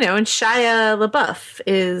Shia LaBeouf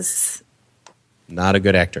is not a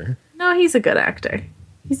good actor. No, he's a good actor.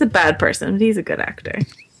 He's a bad person, but he's a good actor.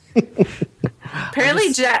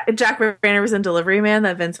 Apparently, Jack Rayner was in Delivery Man,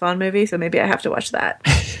 that Vince Vaughn movie, so maybe I have to watch that.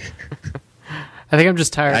 I think I'm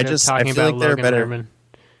just tired of talking about Logan Lerman.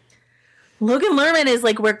 Logan Lerman is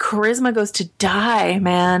like where charisma goes to die,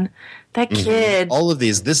 man. That kid. All of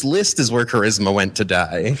this list is where charisma went to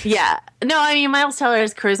die. Yeah. No, I mean, Miles Teller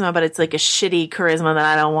has charisma, but it's like a shitty charisma that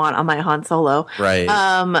I don't want on my Han Solo. Right.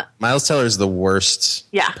 Miles Teller is the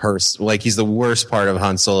worst person. Like, he's the worst part of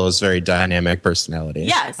Han Solo's very dynamic personality.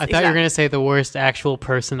 Yes. I thought you were going to say the worst actual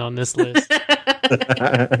person on this list.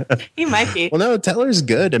 He might be. Well, no, Teller's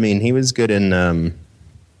good. I mean, he was good in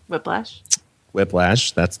Whiplash.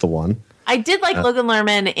 Whiplash. That's the one. I did like Logan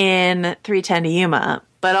Lerman in 3:10 to Yuma,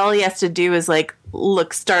 but all he has to do is like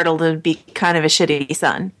look startled and be kind of a shitty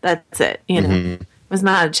son. That's it. You know, it was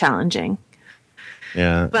not challenging.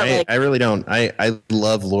 Yeah, But I really don't. I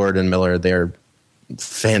love Lord and Miller. They're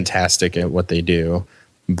fantastic at what they do,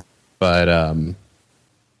 but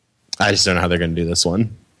I just don't know how they're going to do this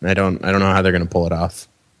one. I don't know how they're going to pull it off.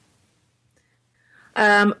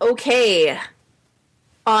 Okay.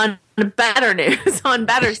 On better news, on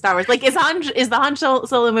better Star Wars, like is the Han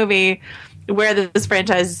Solo movie where this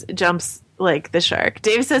franchise jumps like the shark?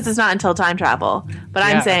 Dave says it's not until time travel, but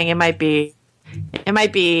I'm saying it might be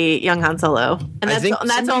young Han Solo, and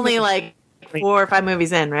that's only like 4 or 5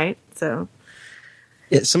 movies in, right? So,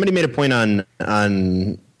 yeah, somebody made a point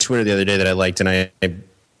on Twitter the other day that I liked, and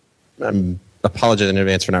I'm apologizing in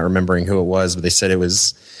advance for not remembering who it was, but they said it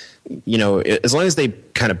was, you know, as long as they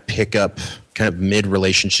kind of pick up kind of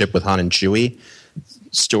mid-relationship with Han and Chewie,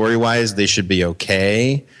 story-wise, they should be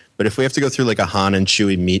okay. But if we have to go through like a Han and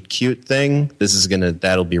Chewie meet cute thing,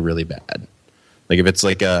 that'll be really bad. Like if it's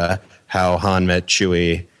like how Han met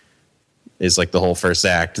Chewie is like the whole first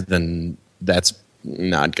act, then that's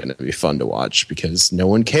not going to be fun to watch because no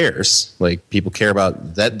one cares. Like people care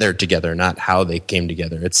about that they're together, not how they came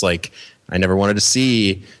together. It's like I never wanted to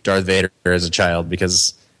see Darth Vader as a child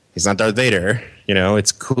because he's not Darth Vader. You know,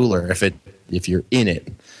 it's cooler if you're in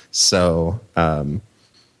it. So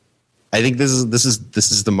I think this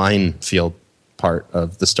is the minefield part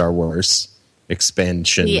of the Star Wars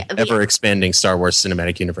expansion, ever expanding Star Wars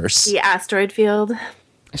cinematic universe. The asteroid field.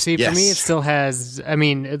 See, for me, it still has. I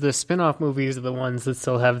mean, the spin-off movies are the ones that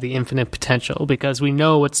still have the infinite potential because we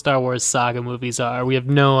know what Star Wars saga movies are. We have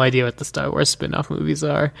no idea what the Star Wars spin-off movies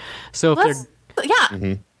are. So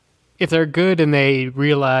if they're good and they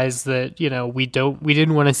realize that, you know, we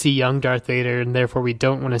didn't want to see young Darth Vader and therefore we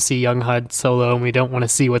don't want to see young Han Solo and we don't want to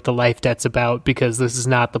see what the life debt's about because this is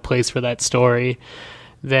not the place for that story,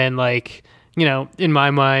 then, like, you know, in my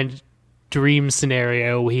mind, dream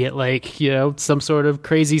scenario, we get, like, you know, some sort of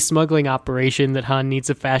crazy smuggling operation that Han needs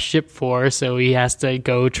a fast ship for, so he has to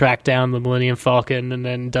go track down the Millennium Falcon and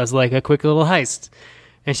then does like a quick little heist.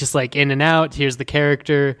 It's just like in and out. Here's the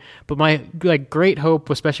character. But my like great hope,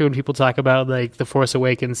 especially when people talk about like The Force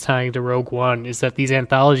Awakens tying to Rogue One, is that these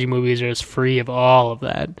anthology movies are just free of all of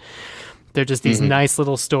that. They're just these nice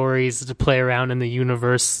little stories to play around in the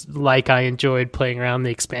universe, like I enjoyed playing around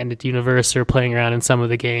the expanded universe or playing around in some of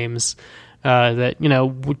the games that, you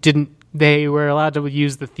know, they were allowed to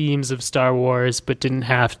use the themes of Star Wars, but didn't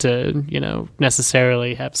have to, you know,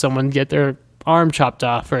 necessarily have someone get their arm chopped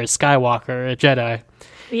off or a Skywalker or a Jedi.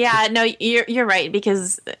 Yeah, no, you're right,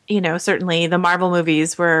 because, you know, certainly the Marvel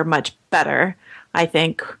movies were much better, I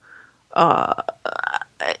think. Or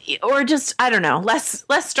just, I don't know, less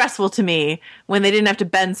stressful to me when they didn't have to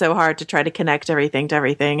bend so hard to try to connect everything to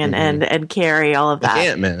everything and carry all of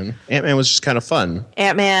that. Like Ant-Man was just kind of fun.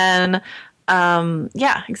 Ant-Man,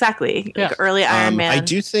 yeah, exactly. Yeah. Like early Iron Man. I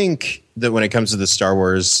do think that when it comes to the Star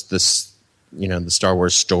Wars, the Star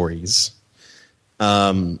Wars stories,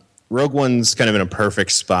 Rogue One's kind of in a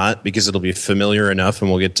perfect spot because it'll be familiar enough and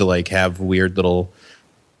we'll get to like have weird little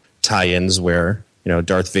tie-ins where, you know,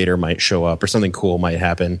 Darth Vader might show up or something cool might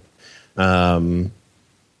happen. But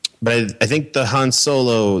I think the Han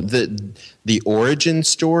Solo, the origin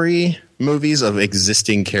story movies of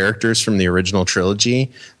existing characters from the original trilogy,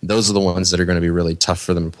 those are the ones that are going to be really tough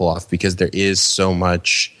for them to pull off because there is so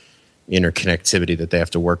much interconnectivity that they have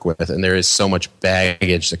to work with, and there is so much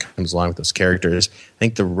baggage that comes along with those characters. I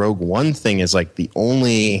think the Rogue One thing is like the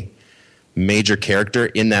only major character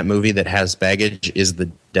in that movie that has baggage is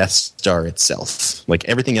the Death Star itself. Like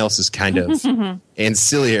everything else is kind of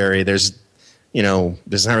ancillary. There's not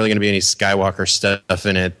really going to be any Skywalker stuff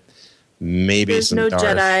in it. Maybe there's some no Darth.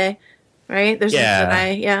 Jedi, right? There's no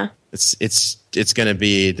Jedi. Yeah. It's going to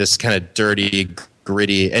be this kind of dirty,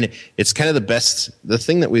 gritty, and it's kind of the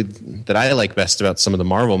thing that I like best about some of the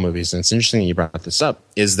Marvel movies, and it's interesting that you brought this up,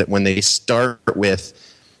 is that when they start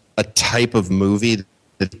with a type of movie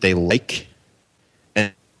that they like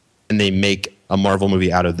and they make a Marvel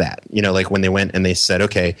movie out of that. You know, like when they went and they said,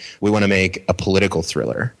 okay, we want to make a political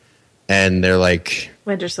thriller. And they're like,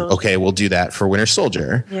 Winter Soldier. Okay, we'll do that for Winter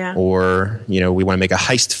Soldier. Yeah. Or, we want to make a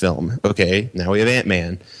heist film. Okay, now we have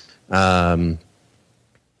Ant-Man.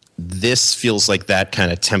 This feels like that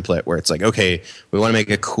kind of template where it's like, okay, we want to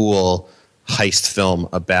make a cool heist film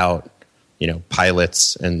about,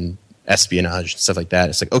 pilots and espionage and stuff like that.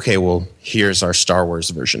 It's like, okay, well, here's our Star Wars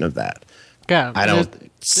version of that. Yeah, I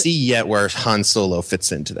don't see yet where Han Solo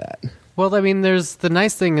fits into that. Well, I mean, there's the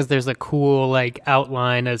nice thing is there's a cool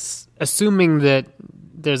outline, as assuming that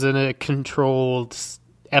there's a controlled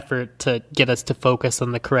effort to get us to focus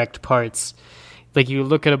on the correct parts. Like, you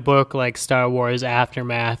look at a book like Star Wars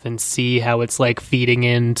Aftermath and see how it's feeding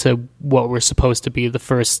into what were supposed to be the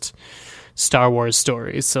first Star Wars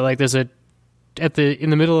stories. So there's in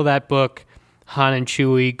the middle of that book, Han and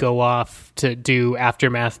Chewie go off to do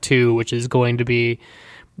Aftermath 2, which is going to be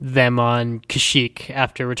them on Kashyyyk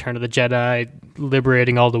after Return of the Jedi,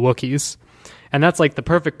 liberating all the Wookiees. And that's the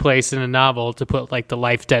perfect place in a novel to put the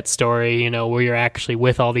life debt story, where you're actually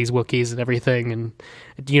with all these Wookiees and everything, and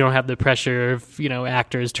you don't have the pressure of,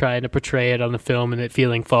 actors trying to portray it on the film and it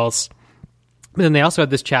feeling false. But then they also had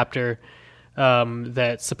this chapter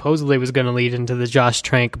that supposedly was going to lead into the Josh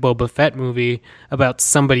Trank Boba Fett movie about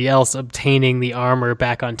somebody else obtaining the armor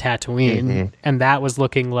back on Tatooine. Mm-hmm. And that was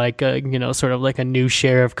looking like a, sort of like a new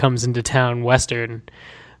sheriff comes into town Western,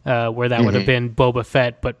 where that would have been Boba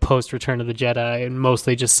Fett, but post Return of the Jedi, and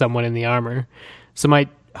mostly just someone in the armor. So my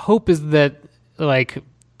hope is that,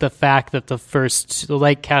 the fact that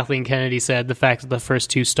like Kathleen Kennedy said, the fact that the first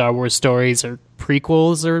two Star Wars stories are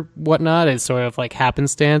prequels or whatnot is sort of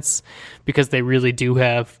happenstance, because they really do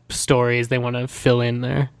have stories they want to fill in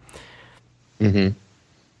there. Mm-hmm.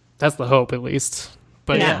 That's the hope, at least.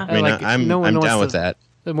 But yeah, I'm down with that.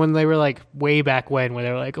 When they were way back when, where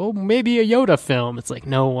they were oh, maybe a Yoda film, it's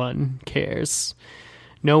no one cares.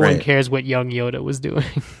 No one cares what young Yoda was doing.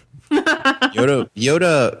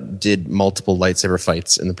 Yoda did multiple lightsaber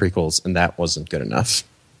fights in the prequels, and that wasn't good enough.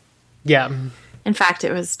 Yeah. In fact,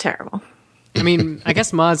 it was terrible. I mean, I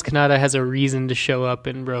guess Maz Kanata has a reason to show up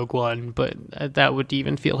in Rogue One, but that would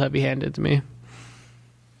even feel heavy-handed to me.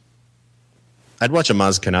 I'd watch a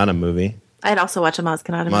Maz Kanata movie. I'd also watch a Maz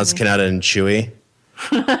Kanata movie. Maz Kanata and Chewie.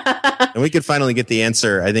 And we could finally get the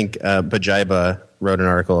answer. I think Bajiba wrote an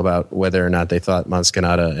article about whether or not they thought Maz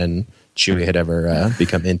Kanata and Chewie had ever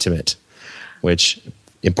become intimate, which,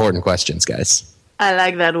 important questions, guys. I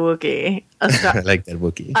like that Wookiee. I like that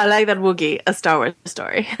Wookiee. I like that Wookiee, a Star Wars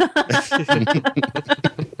story.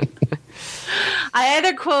 I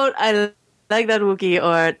either quote, I like that Wookiee,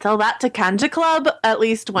 or tell that to Kanja Club at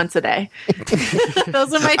least once a day.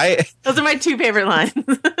 Those are my two favorite lines.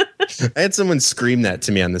 I had someone scream that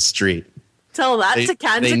to me on the street. Tell that to Kanja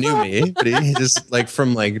Club? They knew me, but he just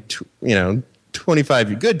from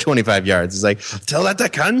 25 yards. He's like, tell that to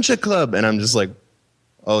Kanja Club. And I'm just like,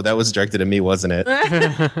 oh, that was directed at me, wasn't it?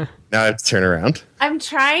 Now I have to turn around. I'm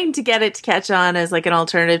trying to get it to catch on as an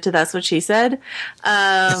alternative to That's What She Said.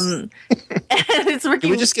 And it's working. Can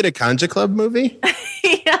we just get a Kanja Club movie?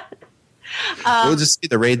 Yeah. We'll just see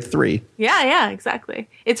the Raid 3. Yeah, exactly.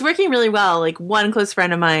 It's working really well. One close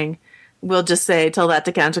friend of mine will just say, tell that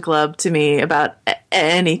to Kanja Club to me about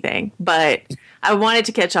anything. But I wanted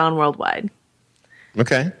to catch on worldwide.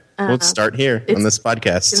 Okay. We'll start here on this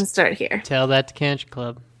podcast. Can start here. Tell that to Kanja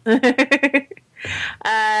Club.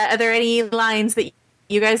 Are there any lines that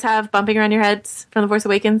you guys have bumping around your heads from The Force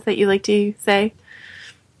Awakens that you like to say?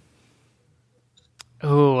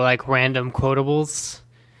 Oh, random quotables?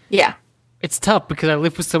 Yeah. It's tough because I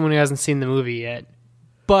live with someone who hasn't seen the movie yet,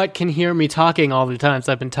 but can hear me talking all the time,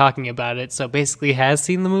 so I've been talking about it, so basically has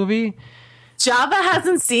seen the movie. Jabba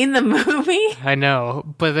hasn't seen the movie? I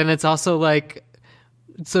know, but then it's also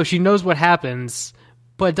so she knows what happens,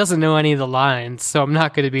 but doesn't know any of the lines. So I'm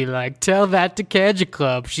not going to be tell that to Kanja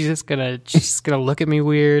Club. She's just gonna look at me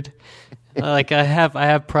weird. I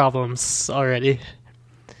have problems already.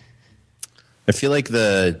 I feel like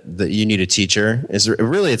the You Need a Teacher is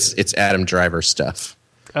really it's Adam Driver stuff.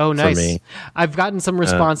 Oh, nice. For me. I've gotten some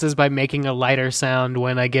responses by making a lighter sound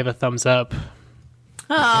when I give a thumbs up.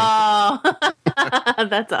 Oh,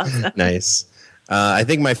 that's awesome. Nice. I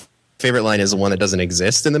think my favorite line is the one that doesn't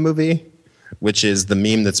exist in the movie, which is the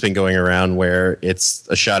meme that's been going around where it's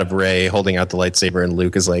a shot of Rey holding out the lightsaber and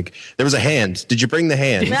Luke is like, there was a hand. Did you bring the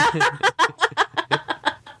hand?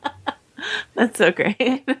 That's so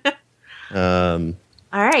great. All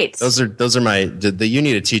right. Those are my the You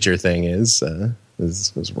Need a Teacher thing is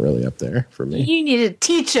really up there for me. You need a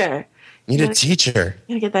teacher. You need a teacher.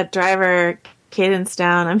 You gotta get that Driver cadence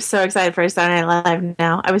down. I'm so excited for Saturday Night Live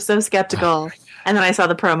now. I was so skeptical. And then I saw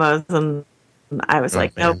the promos and I was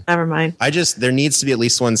like, nope, man. never mind. There needs to be at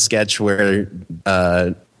least one sketch where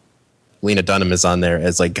Lena Dunham is on there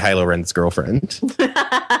as like Kylo Ren's girlfriend.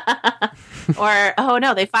 Or, oh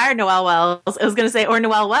no, they fired Noelle Wells. I was going to say, or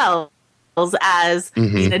Noelle Wells as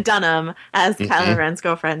Lena Dunham as Kylo Ren's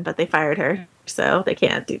girlfriend, but they fired her, so they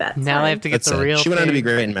can't do that. Now I have to get the real She went on to be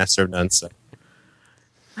great in Master of None, so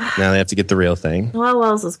now they have to get the real thing. Noelle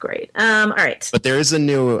Wells was great. All right. But there is a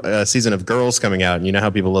new season of Girls coming out, and you know how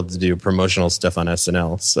people love to do promotional stuff on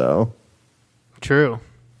SNL, so True.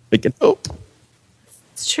 we can hope.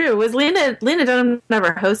 It's true. Was Lena Dunham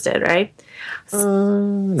never hosted, right?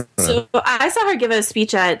 So I saw her give a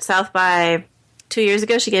speech at South by 2 years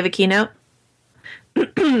ago. She gave a keynote.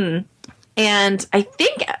 And I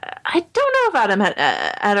think, I don't know if Adam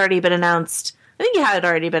had already been announced. I think he had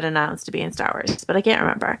already been announced to be in Star Wars, but I can't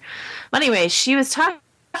remember. But anyway, she was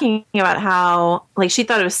talking about how, like, she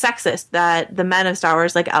thought it was sexist that the men of Star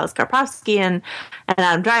Wars, like Alex Karpovsky and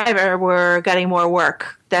Adam Driver, were getting more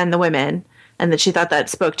work than the women, and that she thought that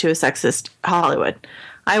spoke to a sexist Hollywood.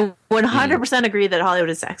 I 100% agree that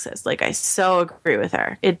Hollywood is sexist. Like, I so agree with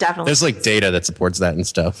her. It definitely There's like data that supports that and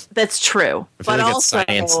stuff. That's true. I feel But like also, it's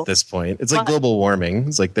science at this point. It's like global warming.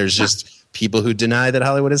 It's like there's just people who deny that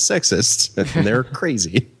Hollywood is sexist, and they're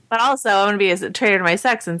crazy. But also, I'm going to be a traitor to my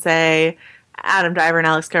sex and say Adam Driver and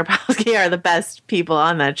Alex Karpovsky are the best people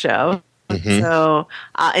on that show. So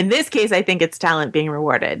in this case, I think it's talent being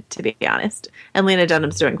rewarded, to be honest. And Lena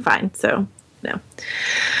Dunham's doing fine, so no.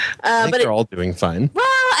 I think they're all doing fine. Well,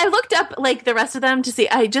 I looked up like the rest of them to see.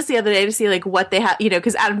 I just the other day to see like what they have,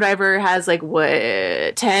 because Adam Driver has like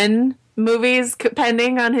 10 movies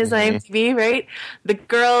pending on his IMDb, right? The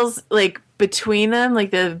girls, like between them,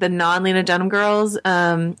 like the non Lena Dunham girls,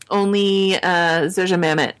 only Zoja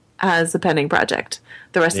Mamet has a pending project.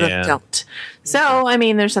 The rest of them don't. So, I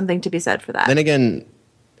mean, there's something to be said for that. Then again,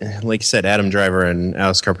 like you said, Adam Driver and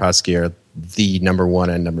Alex Karpovsky are the number one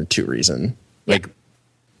and number two reason. Like,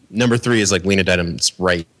 number three is like Lena Dunham's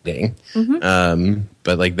writing.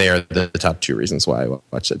 But like they are the top two reasons why I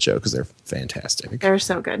watch that show, because they're fantastic. They're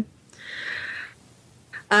so good.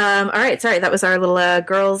 All right, sorry, that was our little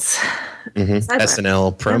girls sidebar.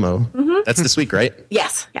 SNL promo. That's this week, right?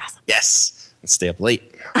 Yes. Yes. Let's stay up late.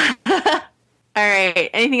 All right.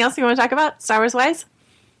 Anything else you want to talk about, Star Wars wise?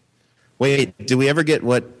 Wait, do we ever get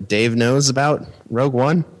what Dave knows about Rogue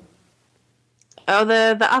One? Oh,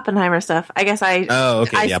 the Oppenheimer stuff. I guess I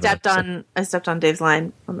stepped on Dave's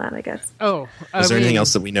line on that, I guess. Oh, Is there anything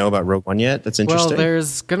else that we know about Rogue One yet that's interesting? Well,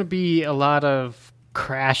 there's going to be a lot of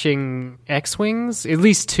crashing X-Wings, at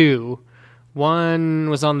least two. One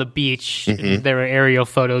was on the beach. And there were aerial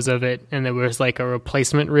photos of it, and there was like a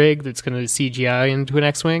replacement rig that's going to CGI into an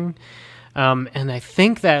X-Wing. And I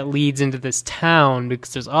think that leads into this town,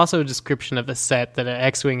 because there's also a description of the set that an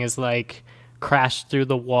X-Wing is like crashed through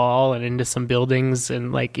the wall and into some buildings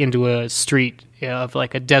and like into a street of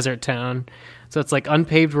like a desert town. So it's like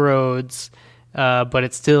unpaved roads, but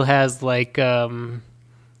it still has like Tatooine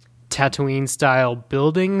style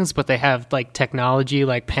buildings, but they have like technology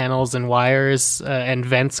like panels and wires and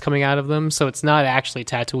vents coming out of them. So it's not actually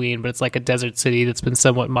Tatooine, but it's like a desert city that's been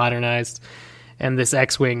somewhat modernized. And this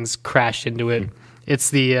X-Wing's crashed into it.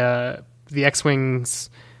 It's the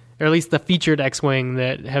X-Wings, or at least the featured X-Wing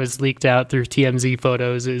that has leaked out through TMZ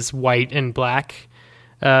photos, is white and black,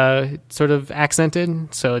 sort of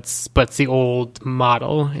accented. So it's the old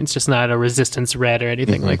model. It's just not a Resistance red or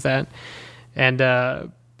anything like that. And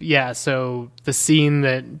so the scene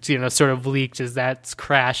that sort of leaked is that's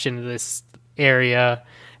crashed into this area.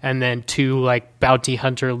 And then two like bounty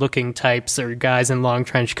hunter looking types or guys in long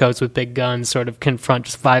trench coats with big guns sort of confront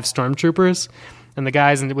 5 stormtroopers. And the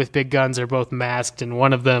guys with big guns are both masked, and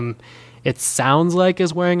one of them, it sounds like,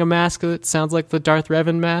 is wearing a mask that sounds like the Darth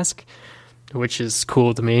Revan mask, which is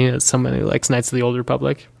cool to me as someone who likes Knights of the Old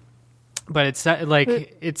Republic. But it's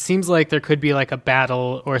like it seems like there could be like a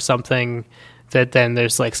battle or something that then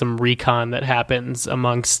there's like some recon that happens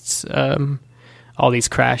amongst all these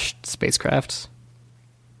crashed spacecrafts.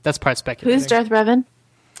 That's part speculating. Who's Darth Revan?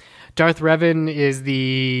 Darth Revan is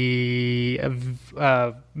the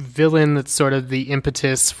villain that's sort of the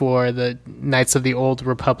impetus for the Knights of the Old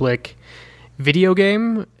Republic video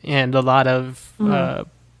game, and a lot of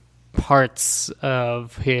parts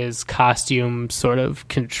of his costume sort of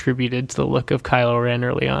contributed to the look of Kylo Ren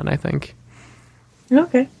early on, I think.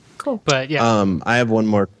 Okay, cool. But yeah. I have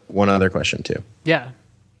one other question too. Yeah.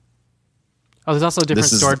 Oh, there's also different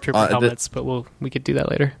stormtrooper helmets, but we could do that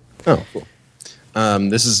later. Oh, cool.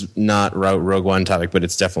 This is not Rogue One topic, but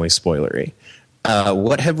it's definitely spoilery.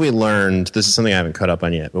 What have we learned? This is something I haven't caught up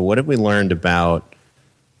on yet, but what have we learned about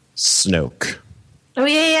Snoke? Oh,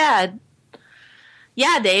 yeah.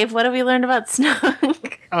 Yeah, Dave, what have we learned about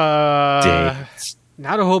Snoke? Dave.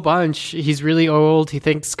 Not a whole bunch. He's really old. He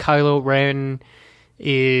thinks Kylo Ren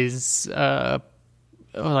is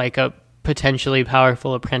like a potentially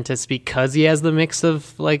powerful apprentice because he has the mix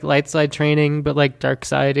of like light side training but like dark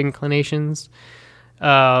side inclinations.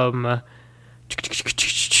 Like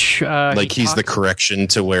he's the correction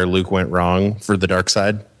to where Luke went wrong for the dark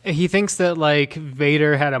side. He thinks that like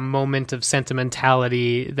Vader had a moment of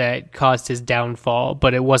sentimentality that caused his downfall,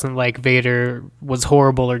 but it wasn't like Vader was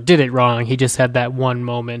horrible or did it wrong. He just had that one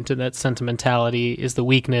moment, and that sentimentality is the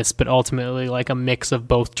weakness, but ultimately like a mix of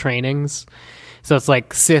both trainings. So it's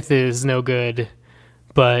like Sith is no good,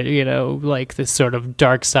 but you know, like this sort of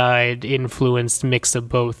dark side influenced mix of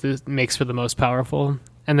both makes for the most powerful.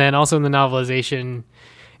 And then also in the novelization,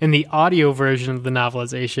 in the audio version of the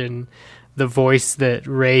novelization, the voice that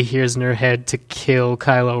Rey hears in her head to kill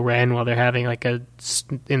Kylo Ren while they're having like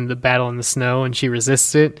in the battle in the snow and she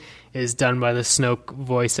resists it is done by the Snoke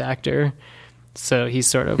voice actor. So he's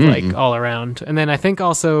sort of like all around. And then I think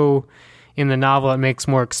also in the novel it makes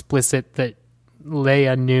more explicit that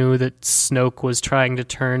Leia knew that Snoke was trying to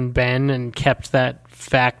turn Ben and kept that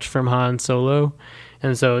fact from Han Solo.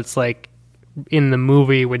 And so it's like in the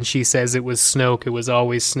movie when she says it was Snoke, it was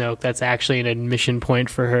always Snoke. That's actually an admission point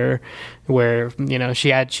for her where, you know,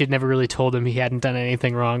 she'd never really told him he hadn't done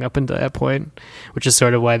anything wrong up until that point, which is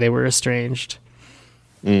sort of why they were estranged.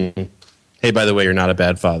 Hey, by the way, you're not a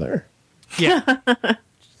bad father. Yeah.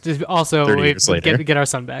 Also, 30 years later. Get our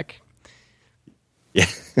son back. Yeah.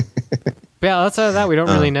 But yeah, outside of that, we don't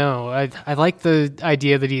really know. I like the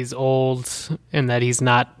idea that he's old and that he's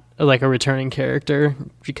not like a returning character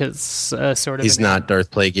because sort of he's not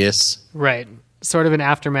Darth Plagueis. Right. Sort of in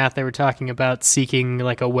Aftermath, they were talking about seeking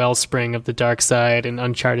like a wellspring of the dark side in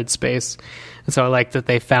uncharted space. And so I like that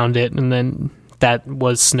they found it, and then that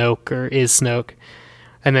was Snoke or is Snoke.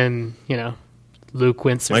 And then, you know, Luke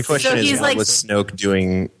went through. My question is, what was Snoke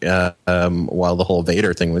doing while the whole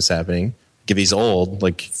Vader thing was happening? If he's old,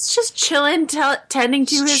 like it's just chilling, tending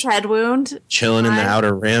to his head wound, chilling in the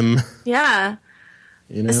Outer Rim. Yeah.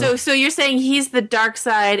 You know? So you're saying he's the dark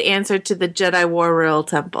side answer to the Jedi War Royal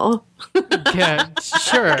Temple? Yeah,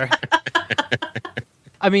 sure.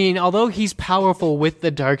 I mean, although he's powerful with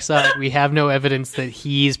the dark side, we have no evidence that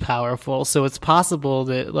he's powerful. So it's possible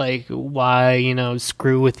that, like, why, you know,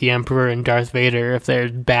 screw with the Emperor and Darth Vader if they're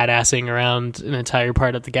badassing around an entire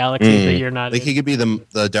part of the galaxy that you're not. Like, he could be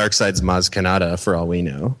the dark side's Maz Kanata for all we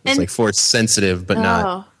know. It's like force sensitive, but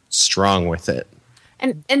not strong with it.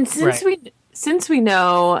 And since we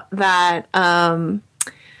know that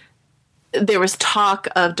there was talk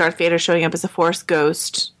of Darth Vader showing up as a Force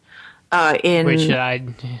ghost in which go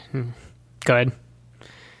ahead.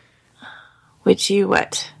 Which you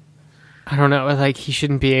what? I don't know. Like he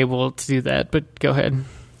shouldn't be able to do that, but go ahead.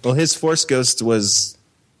 Well, his Force ghost was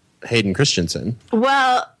Hayden Christensen.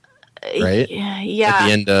 Well, right? Yeah. At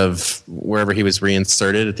the end of wherever he was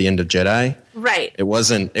reinserted at the end of Jedi. Right. It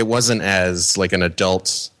wasn't as like an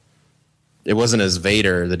adult. It wasn't as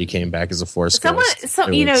Vader that he came back as a Force ghost. So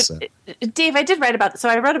you know, Dave, I did write about. So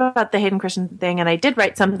I wrote about the Hayden Christensen thing, and I did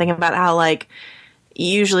write something about how like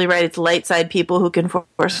usually, right, it's light side people who can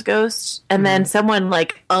Force ghosts, and then someone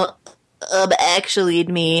like actually'd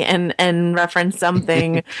me and referenced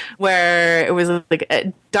something where it was like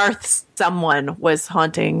Darth someone was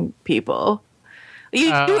haunting people.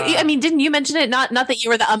 I mean, didn't you mention it? Not that you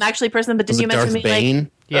were the actually person, but didn't you mention Darth me? Bane? Like,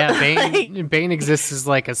 yeah, Bane exists as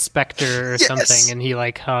like a specter or something, and he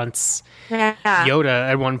like haunts Yoda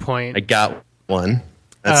at one point. I got one.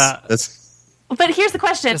 That's. But here's the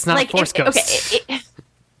question: it's not like Force ghost.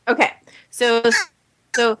 Okay, so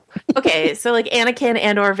like Anakin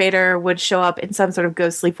and or Vader would show up in some sort of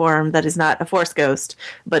ghostly form that is not a Force ghost,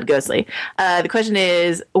 but ghostly. The question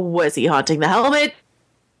is, was he haunting the helmet?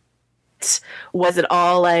 Was it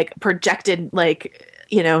all like projected, like,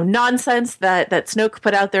 you know, nonsense that Snoke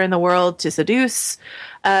put out there in the world to seduce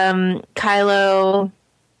Kylo?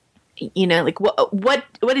 You know, like what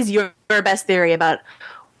is your best theory about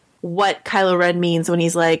what Kylo Ren means when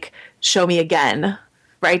he's like, "Show me again"?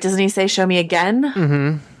 Right? Doesn't he say "Show me again"?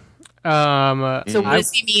 Mm-hmm. So what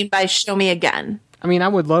does he mean by "show me again"? I mean, I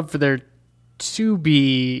would love for there to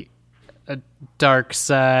be a dark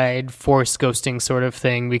side Force ghosting sort of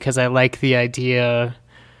thing because I like the idea.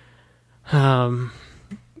 There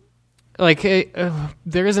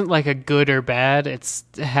isn't like a good or bad. It's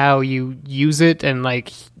how you use it and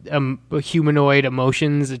like humanoid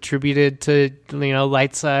emotions attributed to, you know,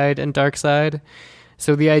 light side and dark side.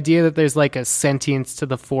 So the idea that there's like a sentience to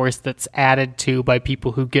the Force that's added to by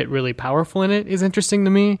people who get really powerful in it is interesting to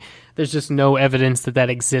me. There's just no evidence that that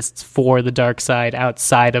exists for the dark side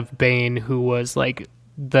outside of Bane, who was like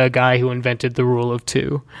the guy who invented the rule of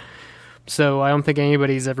two. So I don't think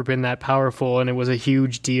anybody's ever been that powerful, and it was a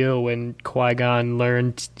huge deal when Qui-Gon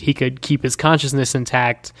learned he could keep his consciousness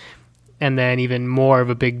intact, and then even more of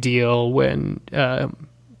a big deal when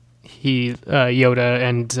Yoda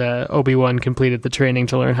and Obi-Wan completed the training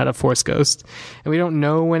to learn how to Force Ghost. And we don't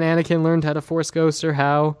know when Anakin learned how to Force Ghost or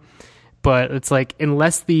how, but it's like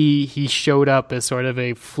unless he showed up as sort of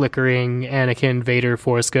a flickering Anakin Vader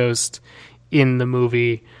Force Ghost in the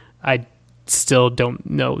movie, I still don't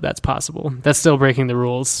know that's possible. That's still breaking the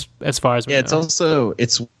rules as far as we know.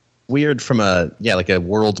 It's weird from a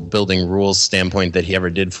world building rules standpoint that he ever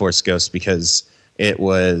did Force Ghost, because it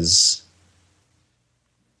was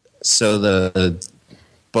so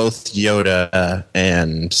both Yoda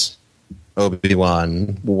and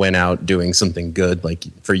Obi-Wan went out doing something good. Like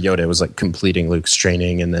for Yoda it was like completing Luke's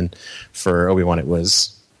training, and then for Obi-Wan it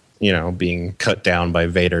was being cut down by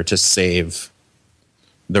Vader to save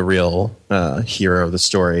the real hero of the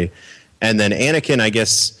story. And then Anakin, I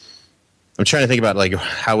guess I'm trying to think about like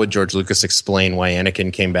how would George Lucas explain why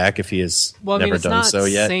Anakin came back if he has never done so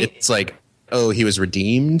yet. It's like, he was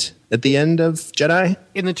redeemed at the end of Jedi.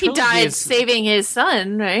 In the trilogy, he died saving his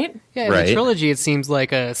son, right? Yeah, in the trilogy it seems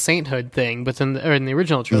like a sainthood thing, but in the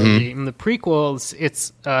original trilogy, in the prequels,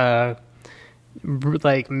 it's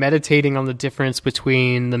like meditating on the difference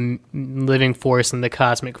between the living force and the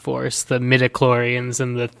cosmic force, the midichlorians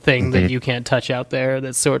and the thing that you can't touch out there,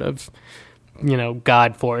 that's sort of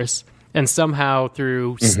God force. And somehow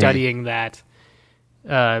through studying that,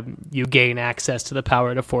 you gain access to the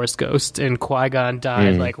power to Force Ghost. And Qui-Gon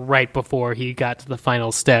died like right before he got to the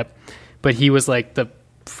final step, but he was like the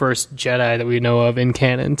first Jedi that we know of in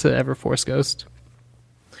canon to ever Force Ghost.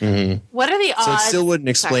 What are the odds? So it still wouldn't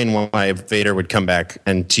explain why Vader would come back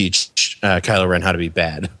and teach Kylo Ren how to be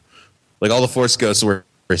bad. Like all the Force Ghosts were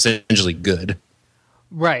essentially good.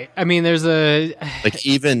 Right. I mean, there's like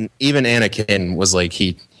even Anakin was like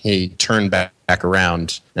he turned back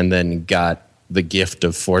around and then got the gift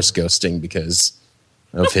of Force ghosting because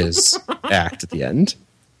of his act at the end.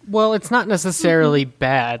 Well, it's not necessarily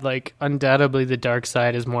bad. Like, undoubtedly the dark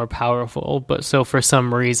side is more powerful, but so for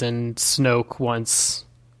some reason Snoke wants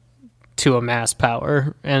to amass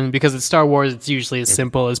power. And because it's Star Wars, it's usually as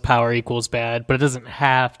simple as power equals bad, but it doesn't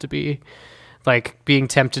have to be. Like, being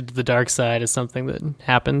tempted to the dark side is something that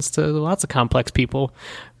happens to lots of complex people.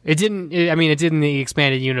 It did in the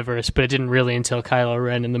expanded universe, but it didn't really until Kylo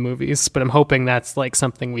Ren in the movies. But I'm hoping that's like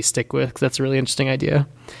something we stick with, 'cause that's a really interesting idea.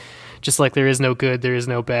 Just like there is no good, there is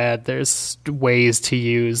no bad. There's ways to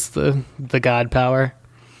use the God power.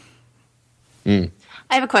 I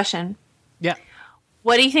have a question. Yeah.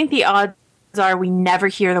 What do you think the odds are we never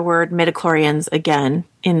hear the word midichlorians again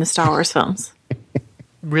in the Star Wars films?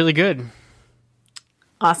 Really good.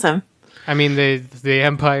 Awesome. I mean, the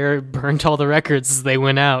Empire burnt all the records as they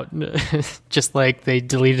went out, just like they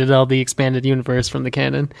deleted all the expanded universe from the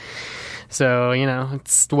canon. So,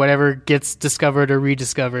 it's whatever gets discovered or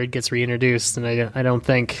rediscovered gets reintroduced, and I don't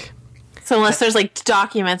think... So unless there's like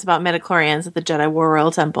documents about midichlorians at the Jedi War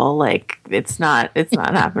Royal Temple, like it's not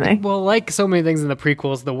happening. Well, like so many things in the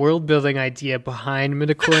prequels, the world building idea behind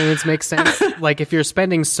midichlorians makes sense. Like if you're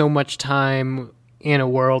spending so much time in a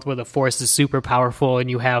world where the Force is super powerful and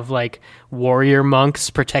you have like warrior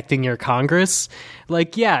monks protecting your Congress,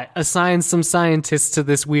 like, yeah, assign some scientists to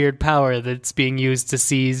this weird power that's being used to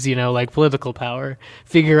seize, like political power.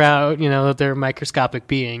 Figure out, that they're microscopic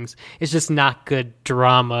beings. It's just not good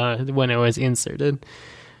drama when it was inserted.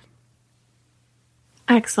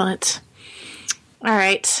 Excellent. All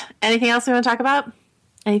right. Anything else we want to talk about?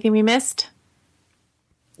 Anything we missed?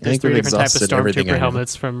 There's 3 different types of Stormtrooper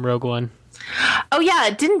helmets from Rogue One. Oh yeah,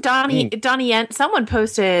 didn't Donnie Yen? Someone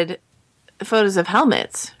posted photos of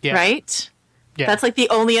helmets, right? Yeah, that's like the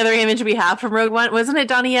only other image we have from Rogue One. Wasn't it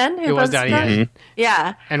Donnie Yen? It was Donnie Yen.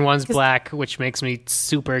 Yeah, and one's black, which makes me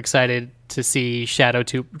super excited to see Shadow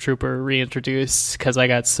Trooper reintroduced because I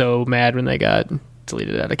got so mad when they got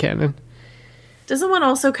deleted out of canon. Doesn't one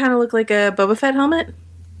also kind of look like a Boba Fett helmet?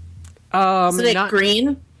 Isn't it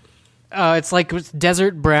green? It's like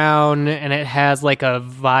desert brown, and it has like a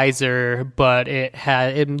visor, but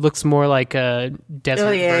it looks more like a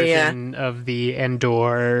desert version of the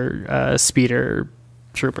Endor speeder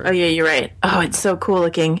trooper. Oh yeah, you're right. Oh, it's so cool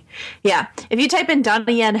looking. Yeah, if you type in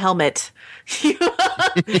Donnie Yen helmet, you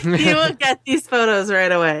will get these photos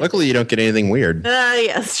right away. Luckily, you don't get anything weird.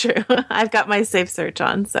 Yes, true. I've got my safe search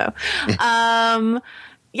on, so.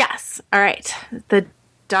 Yes. All right. The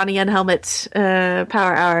Donnie Yen Helmet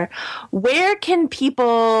Power Hour. Where can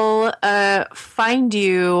people find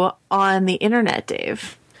you on the internet,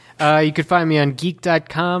 Dave? You could find me on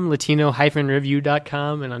geek.com,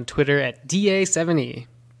 latino-review.com, and on Twitter at DA70.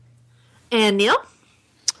 And Neil?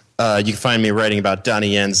 You can find me writing about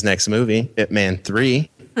Donnie Yen's next movie, Ip Man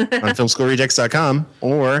 3, on filmschoolrejects.com,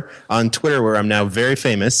 or on Twitter, where I'm now very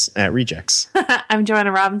famous, at Rejects. I'm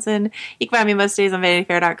Joanna Robinson. You can find me most days on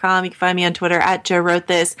VanityFair.com. You can find me on Twitter at Joe Wrote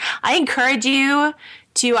This. I encourage you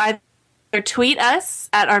to either tweet us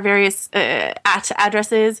at our various at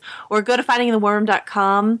addresses, or go to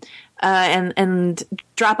findinginthewarroom.com and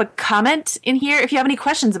drop a comment in here if you have any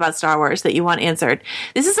questions about Star Wars that you want answered.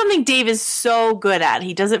 This is something Dave is so good at.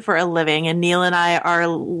 He does it for a living, and Neil and I are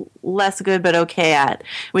less good but okay at,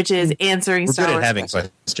 which is answering Star Wars questions. We're good at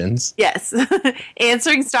having questions. Yes,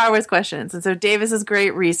 answering Star Wars questions. And so Davis is a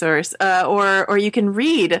great resource. Or you can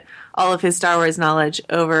read all of his Star Wars knowledge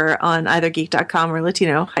over on either geek.com or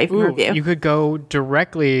Latino-Review. You could go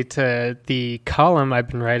directly to the column I've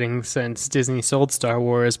been writing since Disney sold Star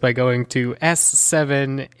Wars by going to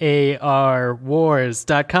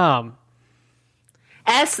S7ARWars.com.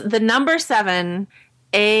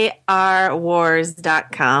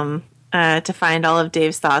 S7ARWars.com to find all of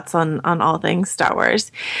Dave's thoughts on all things Star Wars.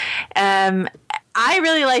 I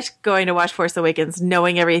really liked going to watch Force Awakens,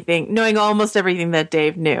 knowing almost everything that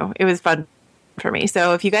Dave knew. It was fun for me.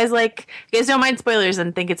 So if you guys don't mind spoilers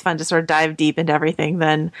and think it's fun to sort of dive deep into everything,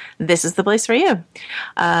 then this is the place for you.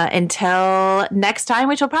 Until next time,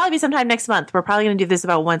 which will probably be sometime next month. We're probably going to do this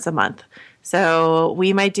about once a month. So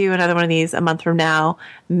we might do another one of these a month from now,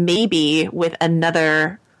 maybe with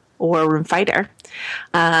another War Room fighter.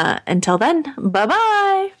 Until then,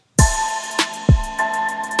 bye-bye.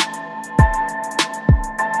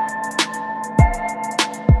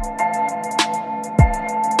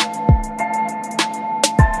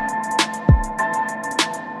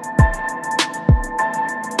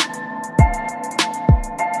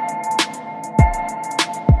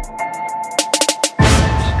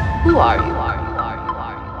 Who are you?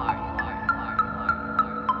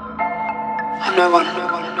 I'm no one.